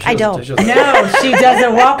stop. I don't. No, she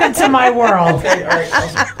doesn't. Welcome to my world. Okay, all right,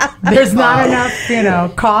 awesome. There's not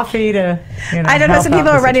enough, coffee to, I don't know. help Some out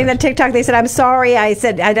people the are running the TikTok. They said, "I'm sorry." I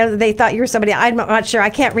said, "I don't." They thought you were somebody. I'm not sure.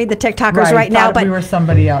 I can't read the TikTokers right now, thought but we were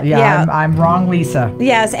somebody else. Yeah. I'm wrong, Lisa.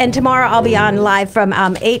 yes. And tomorrow I'll be on live from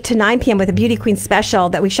 8 to 9 p.m. with a Beauty Queen special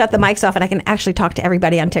that we shut the mics off, and I can actually talk to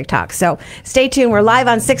everybody on TikTok. So stay tuned. We're live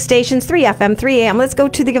on 6 stations, 3 FM, 3 AM. Let's go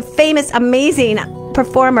to the famous, amazing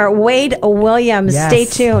performer Wade Williams. Yes. Stay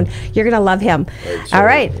tuned. You're gonna love him. All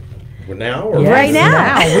right. Now? Or Right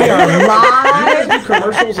now. We are Do you live. guys do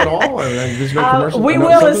commercials at all? And then there's no commercials? We No,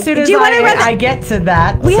 will something? as soon as Do you wanna run I get to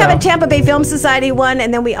that. We have a Tampa Bay Film Society one,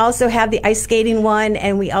 and then we also have the ice skating one,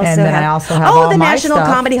 and we also And then have I also have all the my National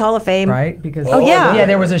stuff. Comedy Hall of Fame. Right? Because yeah.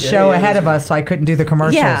 there was a show ahead of us, so I couldn't do the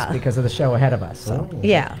commercials Yeah. because of the show ahead of us. So.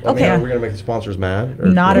 Yeah. Well, Okay. Are we going to make the sponsors mad?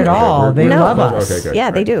 Not at all. They love us. Okay, good.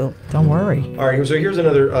 Yeah, they do. Don't worry. All right, so here's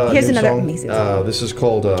another Here's new another song. amazing song. This is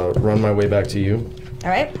called Run My Way Back to You. All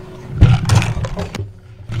right.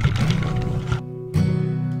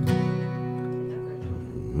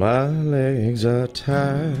 My legs are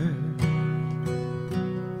tired,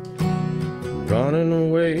 running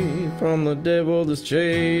away from the devil that's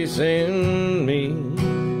chasing me,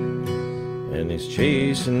 and he's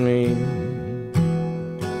chasing me.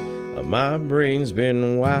 My brain's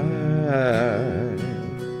been wired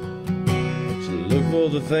to look for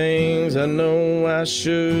the things I know I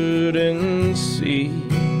shouldn't see,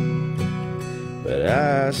 but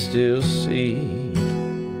I still see.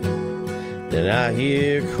 Then I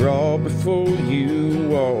hear crawl before you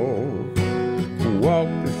walk, walk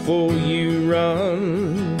before you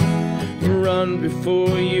run, run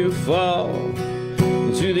before you fall,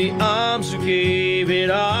 into the arms who gave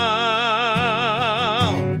it all.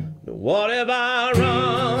 What if I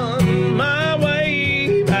run my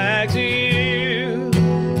way back to you?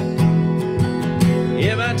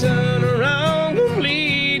 If I turn around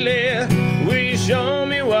completely, will you show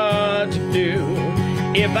me what to do?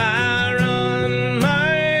 If I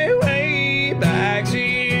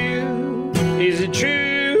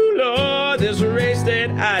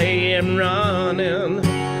I am running,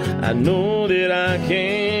 I know that I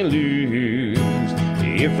can't lose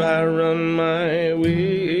if I run my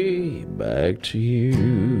way back to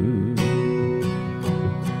you.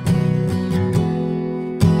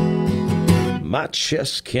 My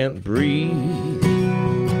chest can't breathe,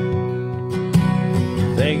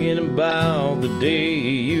 thinking about the day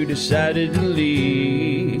you decided to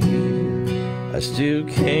leave. I still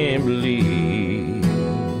can't believe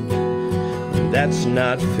that's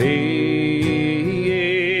not fair.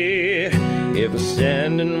 If I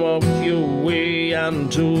stand and walk your way, I'm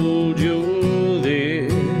told you're there.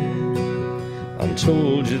 I'm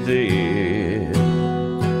told you're there.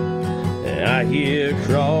 And I hear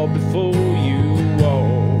crawl before you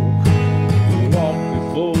walk, walk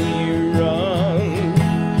before you run,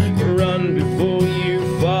 run before you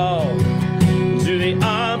fall, to the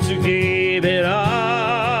arms who gave it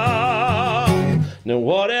all. Now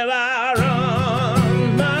what have I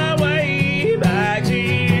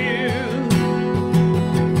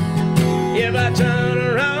turn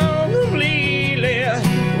around completely,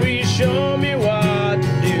 will you show me what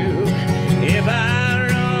to do? If I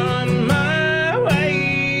run my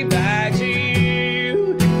way back to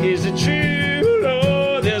you, is it true,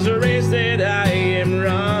 Lord? There's a race that I am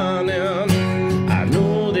running, I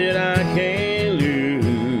know that I can't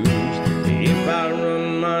lose if I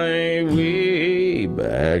run my way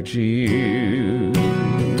back to you.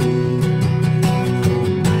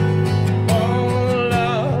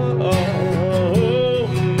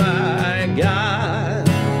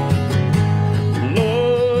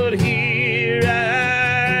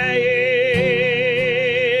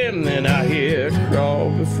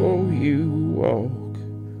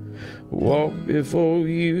 Walk before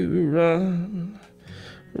you run,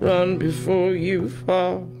 run before you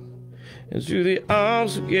fall, into the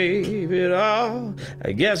arms who gave it all.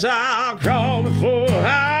 I guess I'll crawl before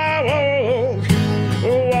I walk,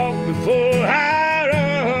 walk before I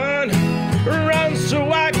run, run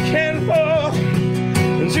so I can fall,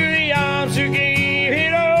 into the arms who gave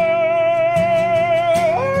it all.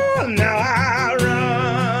 Now I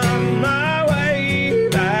run my way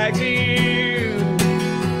back to you.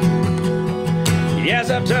 Yes,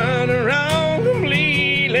 I've turned around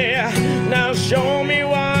completely. Now show me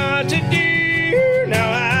what to do. Now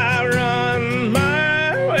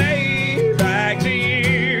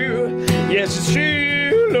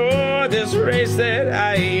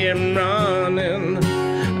I am running.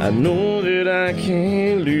 I know that I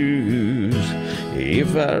can't lose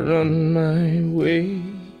if I run my way.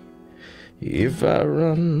 If I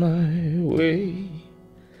run my way.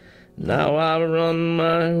 Now I run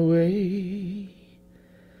my way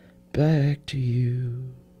back to you.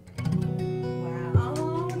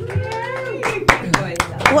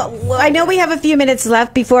 Well, I know we have a few minutes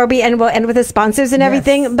left before we end. We'll end with the sponsors and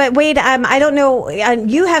everything. Yes. But Wade, I don't know.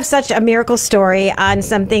 You have such a miracle story on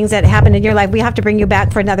some things that happened in your life. We have to bring you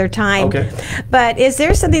back for another time. Okay. But is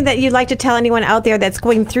there something that you'd like to tell anyone out there that's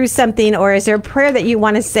going through something, or is there a prayer that you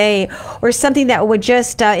want to say, or something that would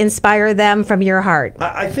just inspire them from your heart?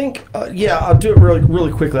 I think, I'll do it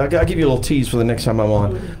really quickly. I'll give you a little tease for the next time I'm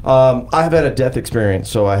on. I have had a death experience,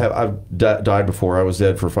 so I've died before. I was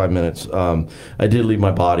dead for 5 minutes. I did leave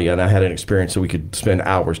my body, and I had an experience that we could spend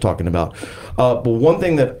hours talking about. But one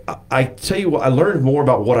thing that I tell you, I learned more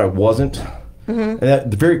about what I wasn't. And that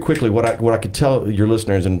very quickly, what I could tell your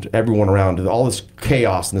listeners and everyone around, all this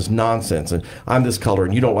chaos and this nonsense, and I'm this color,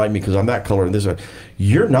 and you don't like me because I'm that color, and this.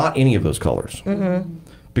 You're not any of those colors.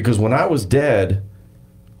 Because when I was dead,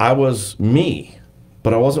 I was me,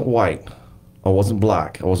 but I wasn't white. I wasn't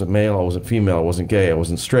black. I wasn't male. I wasn't female. I wasn't gay. I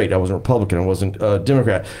wasn't straight. I wasn't Republican. I wasn't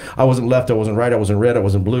Democrat. I wasn't left. I wasn't right. I wasn't red. I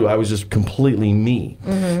wasn't blue. I was just completely me.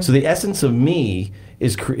 So the essence of me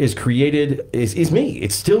is created is me.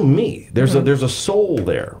 It's still me. There's a soul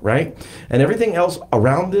there, right? And everything else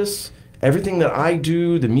around this, everything that I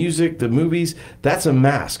do, the music, the movies, that's a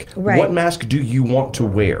mask. Right. What mask do you want to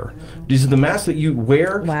wear? Is it the mask that you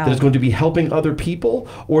wear that is going to be helping other people,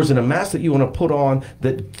 or is it a mask that you want to put on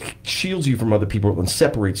that shields you from other people and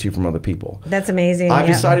separates you from other people? That's amazing. I've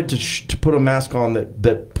decided to put a mask on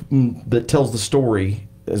that tells the story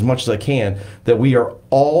as much as I can, that we are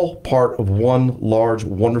all part of one large,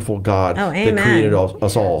 wonderful God that created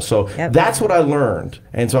us all. So that's what I learned.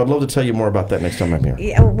 And so I'd love to tell you more about that next time I'm here.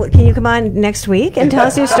 Yeah, can you come on next week and tell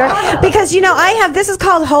us your story? Because, this is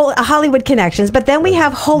called Hollywood Connections, but then we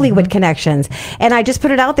have Hollywood Connections. And I just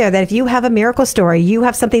put it out there that if you have a miracle story, you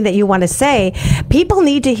have something that you want to say, people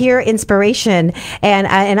need to hear inspiration.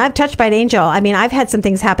 And I've touched by an angel. I mean, I've had some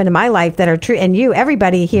things happen in my life that are true. And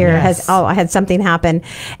everybody here has had something happen.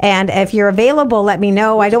 And if you're available, let me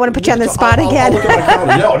know. I don't want to put you on the spot again.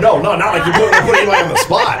 No, not like you're putting anybody on the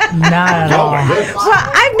spot. No, my goodness. Well,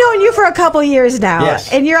 I've known you for a couple years now.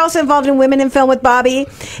 Yes. And you're also involved in Women in Film with Bobby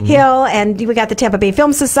Hill, and we got the Tampa Bay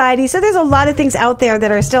Film Society. So there's a lot of things out there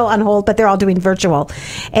that are still on hold, but they're all doing virtual.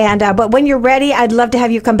 And but when you're ready, I'd love to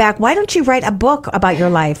have you come back. Why don't you write a book about your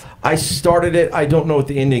life? I started it. I don't know what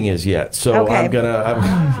the ending is yet. So Okay. you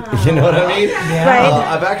know what I mean? Right.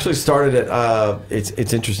 I've actually started it.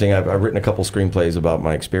 It's interesting. I've written a couple screenplays about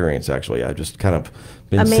my experience, actually. I've just kind of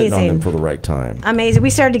been sitting on them for the right time. Amazing. We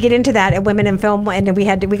started to get into that at Women in Film, and we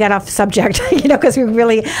got off subject, because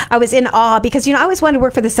I was in awe, because, I always wanted to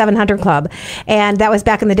work for the 700 Club, and that was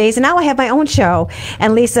back in the days. And now I have my own show,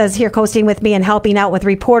 and Lisa's here hosting with me and helping out with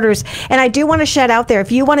reporters. And I do want to shout out there,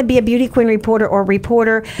 if you want to be a beauty queen reporter or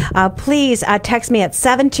reporter, please text me at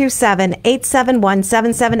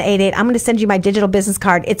 727-871-7788. I'm going to send you my digital business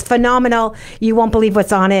card. It's phenomenal. You won't believe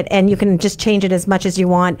what's on it, and you can just change it as much as you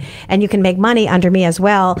want, and you can make money under me as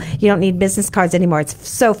well. You don't need business cards anymore. It's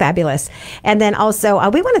so fabulous. And then also,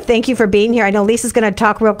 we want to thank you for being here. I know Lisa's going to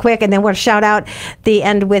talk real quick, and then we'll shout out the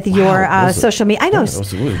end with your social media. I know.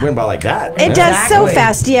 It went by like that. It does so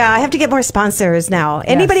fast. Yeah, I have to get more sponsors now.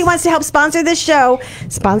 Anybody wants to help sponsor this show,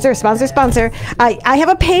 sponsor. I have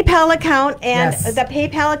a PayPal account, and the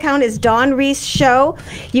PayPal account is Dawn Reese Show.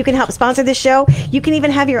 You can help sponsor this show. You can even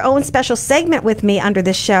have your own special segment with me under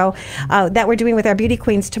this show that we're doing with our beauty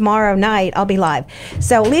queens tomorrow night. I'll be live.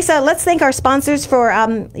 So, Lisa, let's thank our sponsors for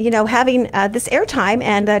having this airtime,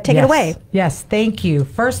 and take it away. Yes, thank you.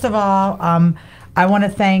 First of all, I want to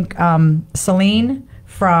thank Celine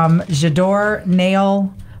from J'adore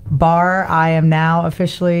Nail Bar. I am now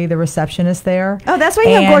officially the receptionist there. Oh, that's why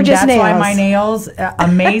you have gorgeous nails. That's why my nails,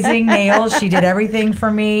 amazing nails. She did everything for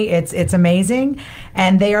me. It's amazing.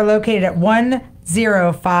 And they are located at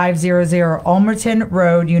 10500 Ulmerton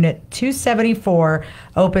Road, Unit 274.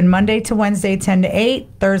 Open Monday to Wednesday, 10 to 8.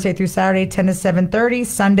 Thursday through Saturday, 10 to 7:30.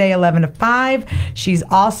 Sunday, 11 to 5. She's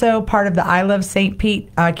also part of the I Love St. Pete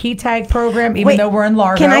key tag program, even though we're in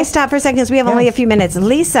Largo. Can I stop for a second? Because we have only a few minutes.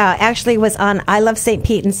 Lisa actually was on I Love St.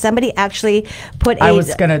 Pete, and somebody actually put I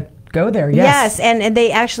was going to go there. Yes, and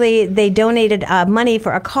they donated money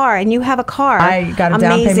for a car, and you have a car. I got a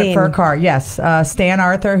down payment for a car. Yes, Stan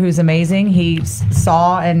Arthur, who's amazing. He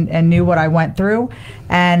saw and knew what I went through,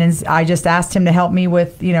 and I just asked him to help me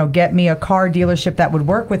with get me a car dealership that would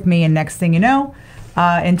work with me. And next thing you know,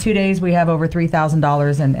 In 2 days, we have over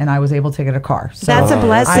 $3,000, and I was able to get a car. So that's a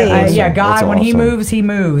blessing. God, That's when He awesome. moves, He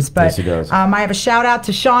moves. But Yes, He does. I have a shout out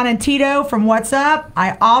to Sean and Tito from What's Up.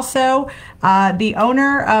 I also, the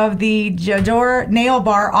owner of the Jador Nail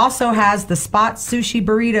Bar, also has the Spot Sushi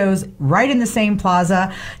Burritos right in the same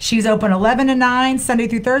plaza. She's open 11 to 9, Sunday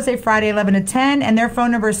through Thursday, Friday 11 to 10, and their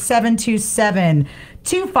phone number is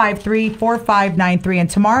 727-253-4593. And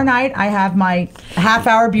tomorrow night, I have my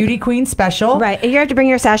half-hour Beauty Queen special. Right. And you have to bring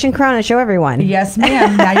your sash and crown and show everyone. Yes,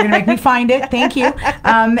 ma'am. Now you're going to make me find it. Thank you.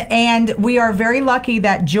 And we are very lucky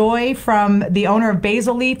that Joy, from the owner of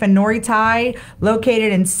Basil Leaf and Nori Thai,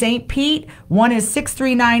 located in St. Pete. One is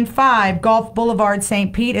 6395 Gulf Boulevard,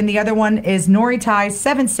 St. Pete, and the other one is Nori Thai,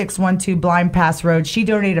 7612 Blind Pass Road. She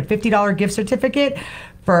donated a $50 gift certificate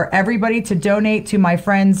for everybody to donate to my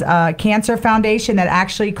friend's cancer foundation that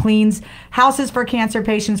actually cleans houses for cancer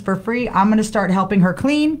patients for free. I'm going to start helping her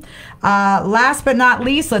clean. Last but not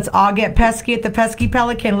least, let's all get pesky at the Pesky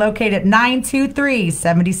Pelican, located at 923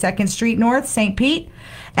 72nd Street North, St. Pete.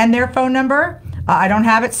 And their phone number, I don't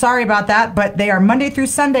have it, sorry about that, but they are Monday through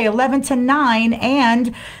Sunday, 11 to 9,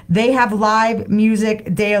 and they have live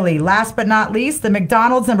music daily. Last but not least, the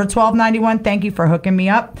McDonald's, number 1291. Thank you for hooking me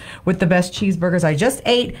up with the best cheeseburgers I just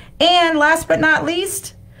ate. And last but not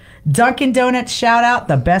least, Dunkin' Donuts, shout out,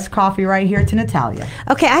 the best coffee right here to Natalia.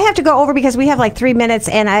 Okay, I have to go over because we have like 3 minutes,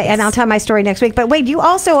 and I'll tell my story next week. But wait, you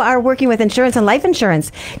also are working with insurance and life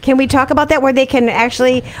insurance. Can we talk about that, where they can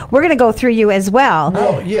actually? We're going to go through you as well.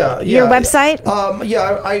 Oh, yeah. Your website?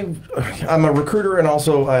 I'm a recruiter, and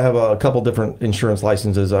also I have a couple different insurance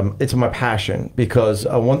licenses. It's my passion, because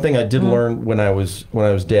one thing I did learn when I was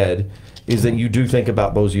dead is that you do think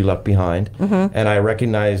about those you left behind. And I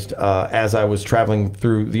recognized as I was traveling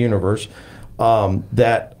through the universe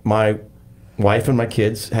that my wife and my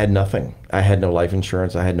kids had nothing. I had no life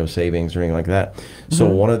insurance. I had no savings or anything like that.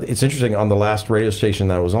 So it's interesting, on the last radio station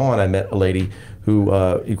that I was on, I met a lady who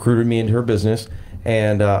recruited me into her business.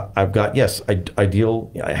 And I've got,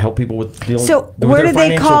 I help people with dealing. So with where their did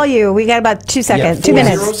they call you? We got about 2 seconds, 2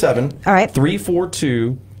 minutes. 407 All right.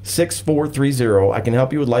 342-6430. I can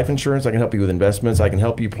help you with life insurance. I can help you with investments. I can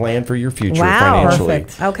help you plan for your future Wow. financially.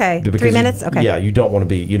 Perfect. Okay. Because 3 minutes? Okay. Yeah, you don't want to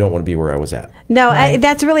be where I was at. No,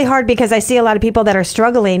 that's really hard, because I see a lot of people that are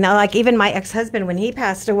struggling. Like even my ex-husband, when he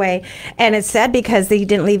passed away, and it's sad because he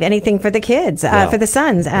didn't leave anything for the kids, for the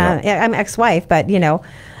sons. I'm ex-wife, but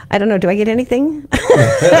I don't know. Do I get anything?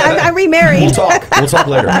 I'm remarried. We'll talk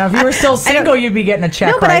later. Now, if you were still single, you'd be getting a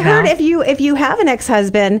check. No, but right I heard now. if you have an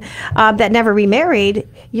ex-husband that never remarried,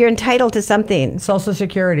 you're entitled to something. Social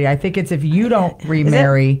Security. I think it's if you don't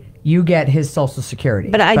remarry, you get his Social Security.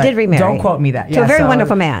 But I did remarry. Don't quote me that. To a very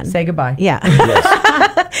wonderful man. Say goodbye. Yeah.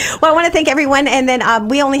 Well, I want to thank everyone. And then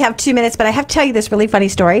we only have 2 minutes, but I have to tell you this really funny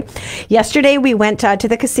story. Yesterday, we went to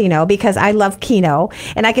the casino because I love Keno,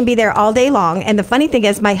 and I can be there all day long. And the funny thing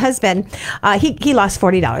is, my husband, he lost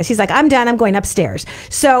 $40. He's like, I'm done. I'm going upstairs.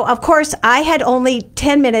 So, of course, I had only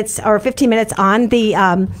 10 minutes or 15 minutes on the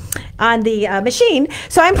machine.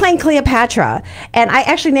 So I'm playing Cleopatra. And I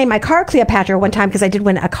actually named my car Cleopatra one time because I did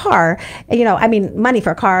win a car. Money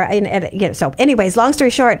for a car. So anyways, long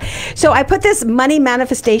story short. So I put this money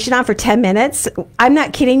manifestation on for 10 minutes. I'm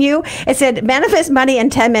not kidding you. It said, manifest money in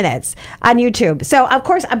 10 minutes on YouTube. So, of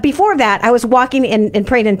course, before that, I was walking and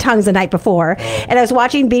praying in tongues the night before. And I was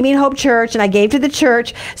watching Beaming Hope Church, and I gave to the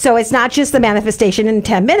church. So it's not just the manifestation in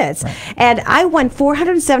 10 minutes. Right. And I won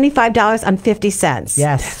 $475.50.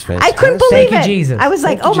 Yes. I couldn't believe Thank you, Jesus. I was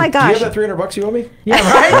like, oh my gosh. Do you have that $300 you owe me? Yeah,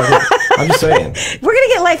 right? I'm just saying. We're going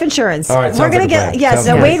to get life insurance. All right, we're going to like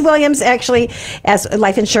get, Wade Williams actually has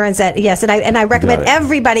life insurance and I recommend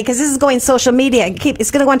everybody, because this is going social media.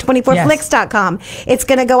 It's going to go on 24flix.com. It's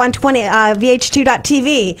going to go on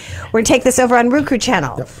VH2.tv. We're going to take this over on Roku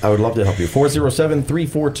channel. Yep. I would love to help you.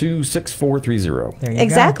 407-342-6430. There you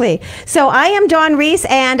exactly. Go. So I am Dawn Reese,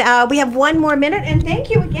 and we have 1 more minute. And thank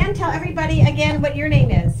you again. Tell everybody again what your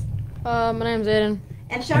name is. My name's Aiden.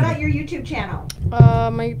 And shout out your YouTube channel.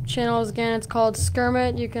 My channel is, again, it's called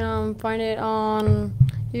Skirmit. You can find it on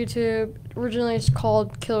YouTube. Originally, it's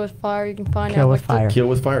called Kill It With Fire. You can find Kill it with Fire. Kill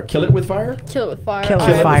with Fire. Kill it with fire? Kill It With Fire. Kill It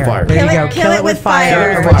With Fire. There you go. Kill It With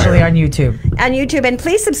Fire. Originally on YouTube. On YouTube, and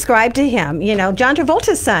please subscribe to him. John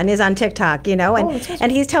Travolta's son is on TikTok. And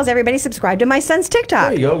he tells everybody subscribe to my son's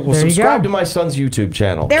TikTok. There you go. Well, subscribe to my son's YouTube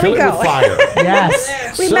channel. There Kill we It go. With Fire.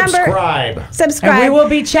 Yes. Remember, subscribe. And we will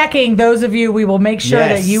be checking those of you. We will make sure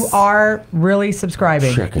that you are really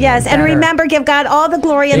subscribing. Yes, and remember, give God all the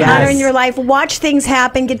glory and honor in your life. Watch things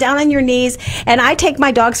happen. Get down on your knees. knees, and I take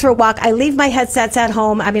my dogs for a walk. I leave my headsets at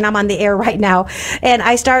home. I mean, I'm on the air right now, and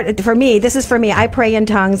I start, this is for me, I pray in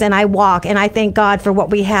tongues, and I walk, and I thank God for what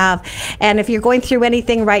we have. And if you're going through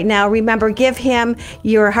anything right now, remember, give him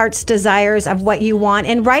your heart's desires of what you want,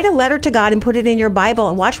 and write a letter to God and put it in your Bible,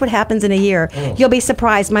 and watch what happens in a year. You'll be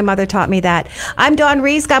surprised. My mother taught me that. I'm Dawn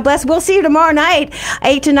Reese. God bless. We'll see you tomorrow night,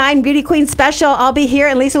 8 to 9, Beauty Queen special. I'll be here,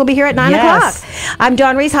 and Lisa will be here at 9 o'clock. I'm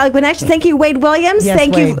Dawn Reese, Hollywood Connection. Thank you, Wade Williams.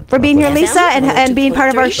 Thank you for being here, Lisa, and being part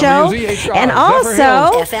of our show. And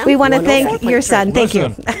also, we want to thank your son. Thank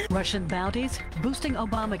you. Russian bounties boosting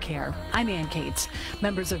Obamacare. I'm Ann Cates.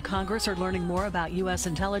 Members of Congress are learning more about U.S.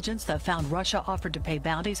 intelligence that found Russia offered to pay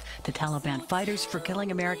bounties to Taliban fighters for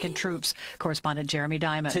killing American troops. Correspondent Jeremy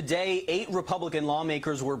Diamond. Today, 8 Republican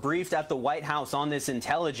lawmakers were briefed at the White House on this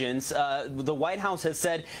intelligence. The White House has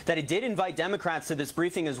said that it did invite Democrats to this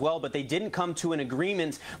briefing as well, but they didn't come to an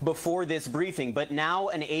agreement before this briefing. But now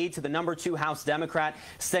an aide to the number 2 House Democrat,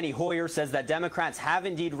 Steny Hoyer, says that Democrats have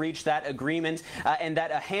indeed reached that agreement and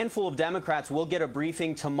that a handful of Democrats will get a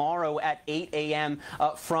briefing tomorrow at 8 a.m.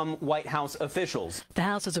 From White House officials. The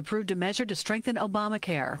House has approved a measure to strengthen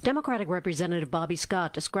Obamacare. Democratic Representative Bobby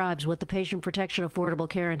Scott describes what the Patient Protection Affordable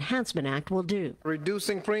Care Enhancement Act will do.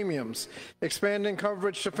 Reducing premiums, expanding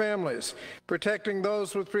coverage to families, protecting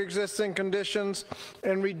those with pre-existing conditions,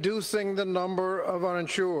 and reducing the number of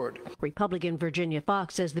uninsured. Republican Virginia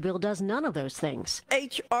Fox says the bill does none of those things.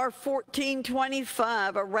 H.R.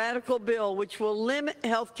 1425, a radical bill which will limit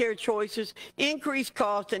health care choices, increase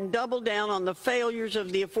costs, and double down on the failures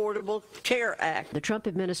of the Affordable Care Act. The Trump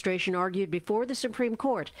administration argued before the Supreme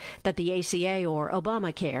Court that the ACA, or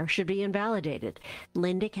Obamacare, should be invalidated.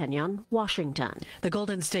 Linda Kenyon, Washington. The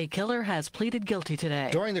Golden State Killer has pleaded guilty today.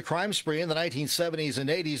 During the crime spree in the 1970s and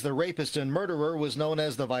 80s, the rapist and murderer was known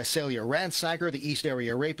as the Visalia Ransacker, the East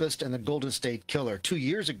Area Rapist, and the Golden State Killer. 2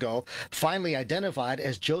 years ago, finally identified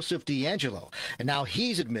as Joseph D'Angelo. And now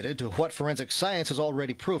he's admitted to what forensic science has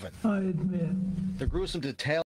already proven. I admit. The gruesome detail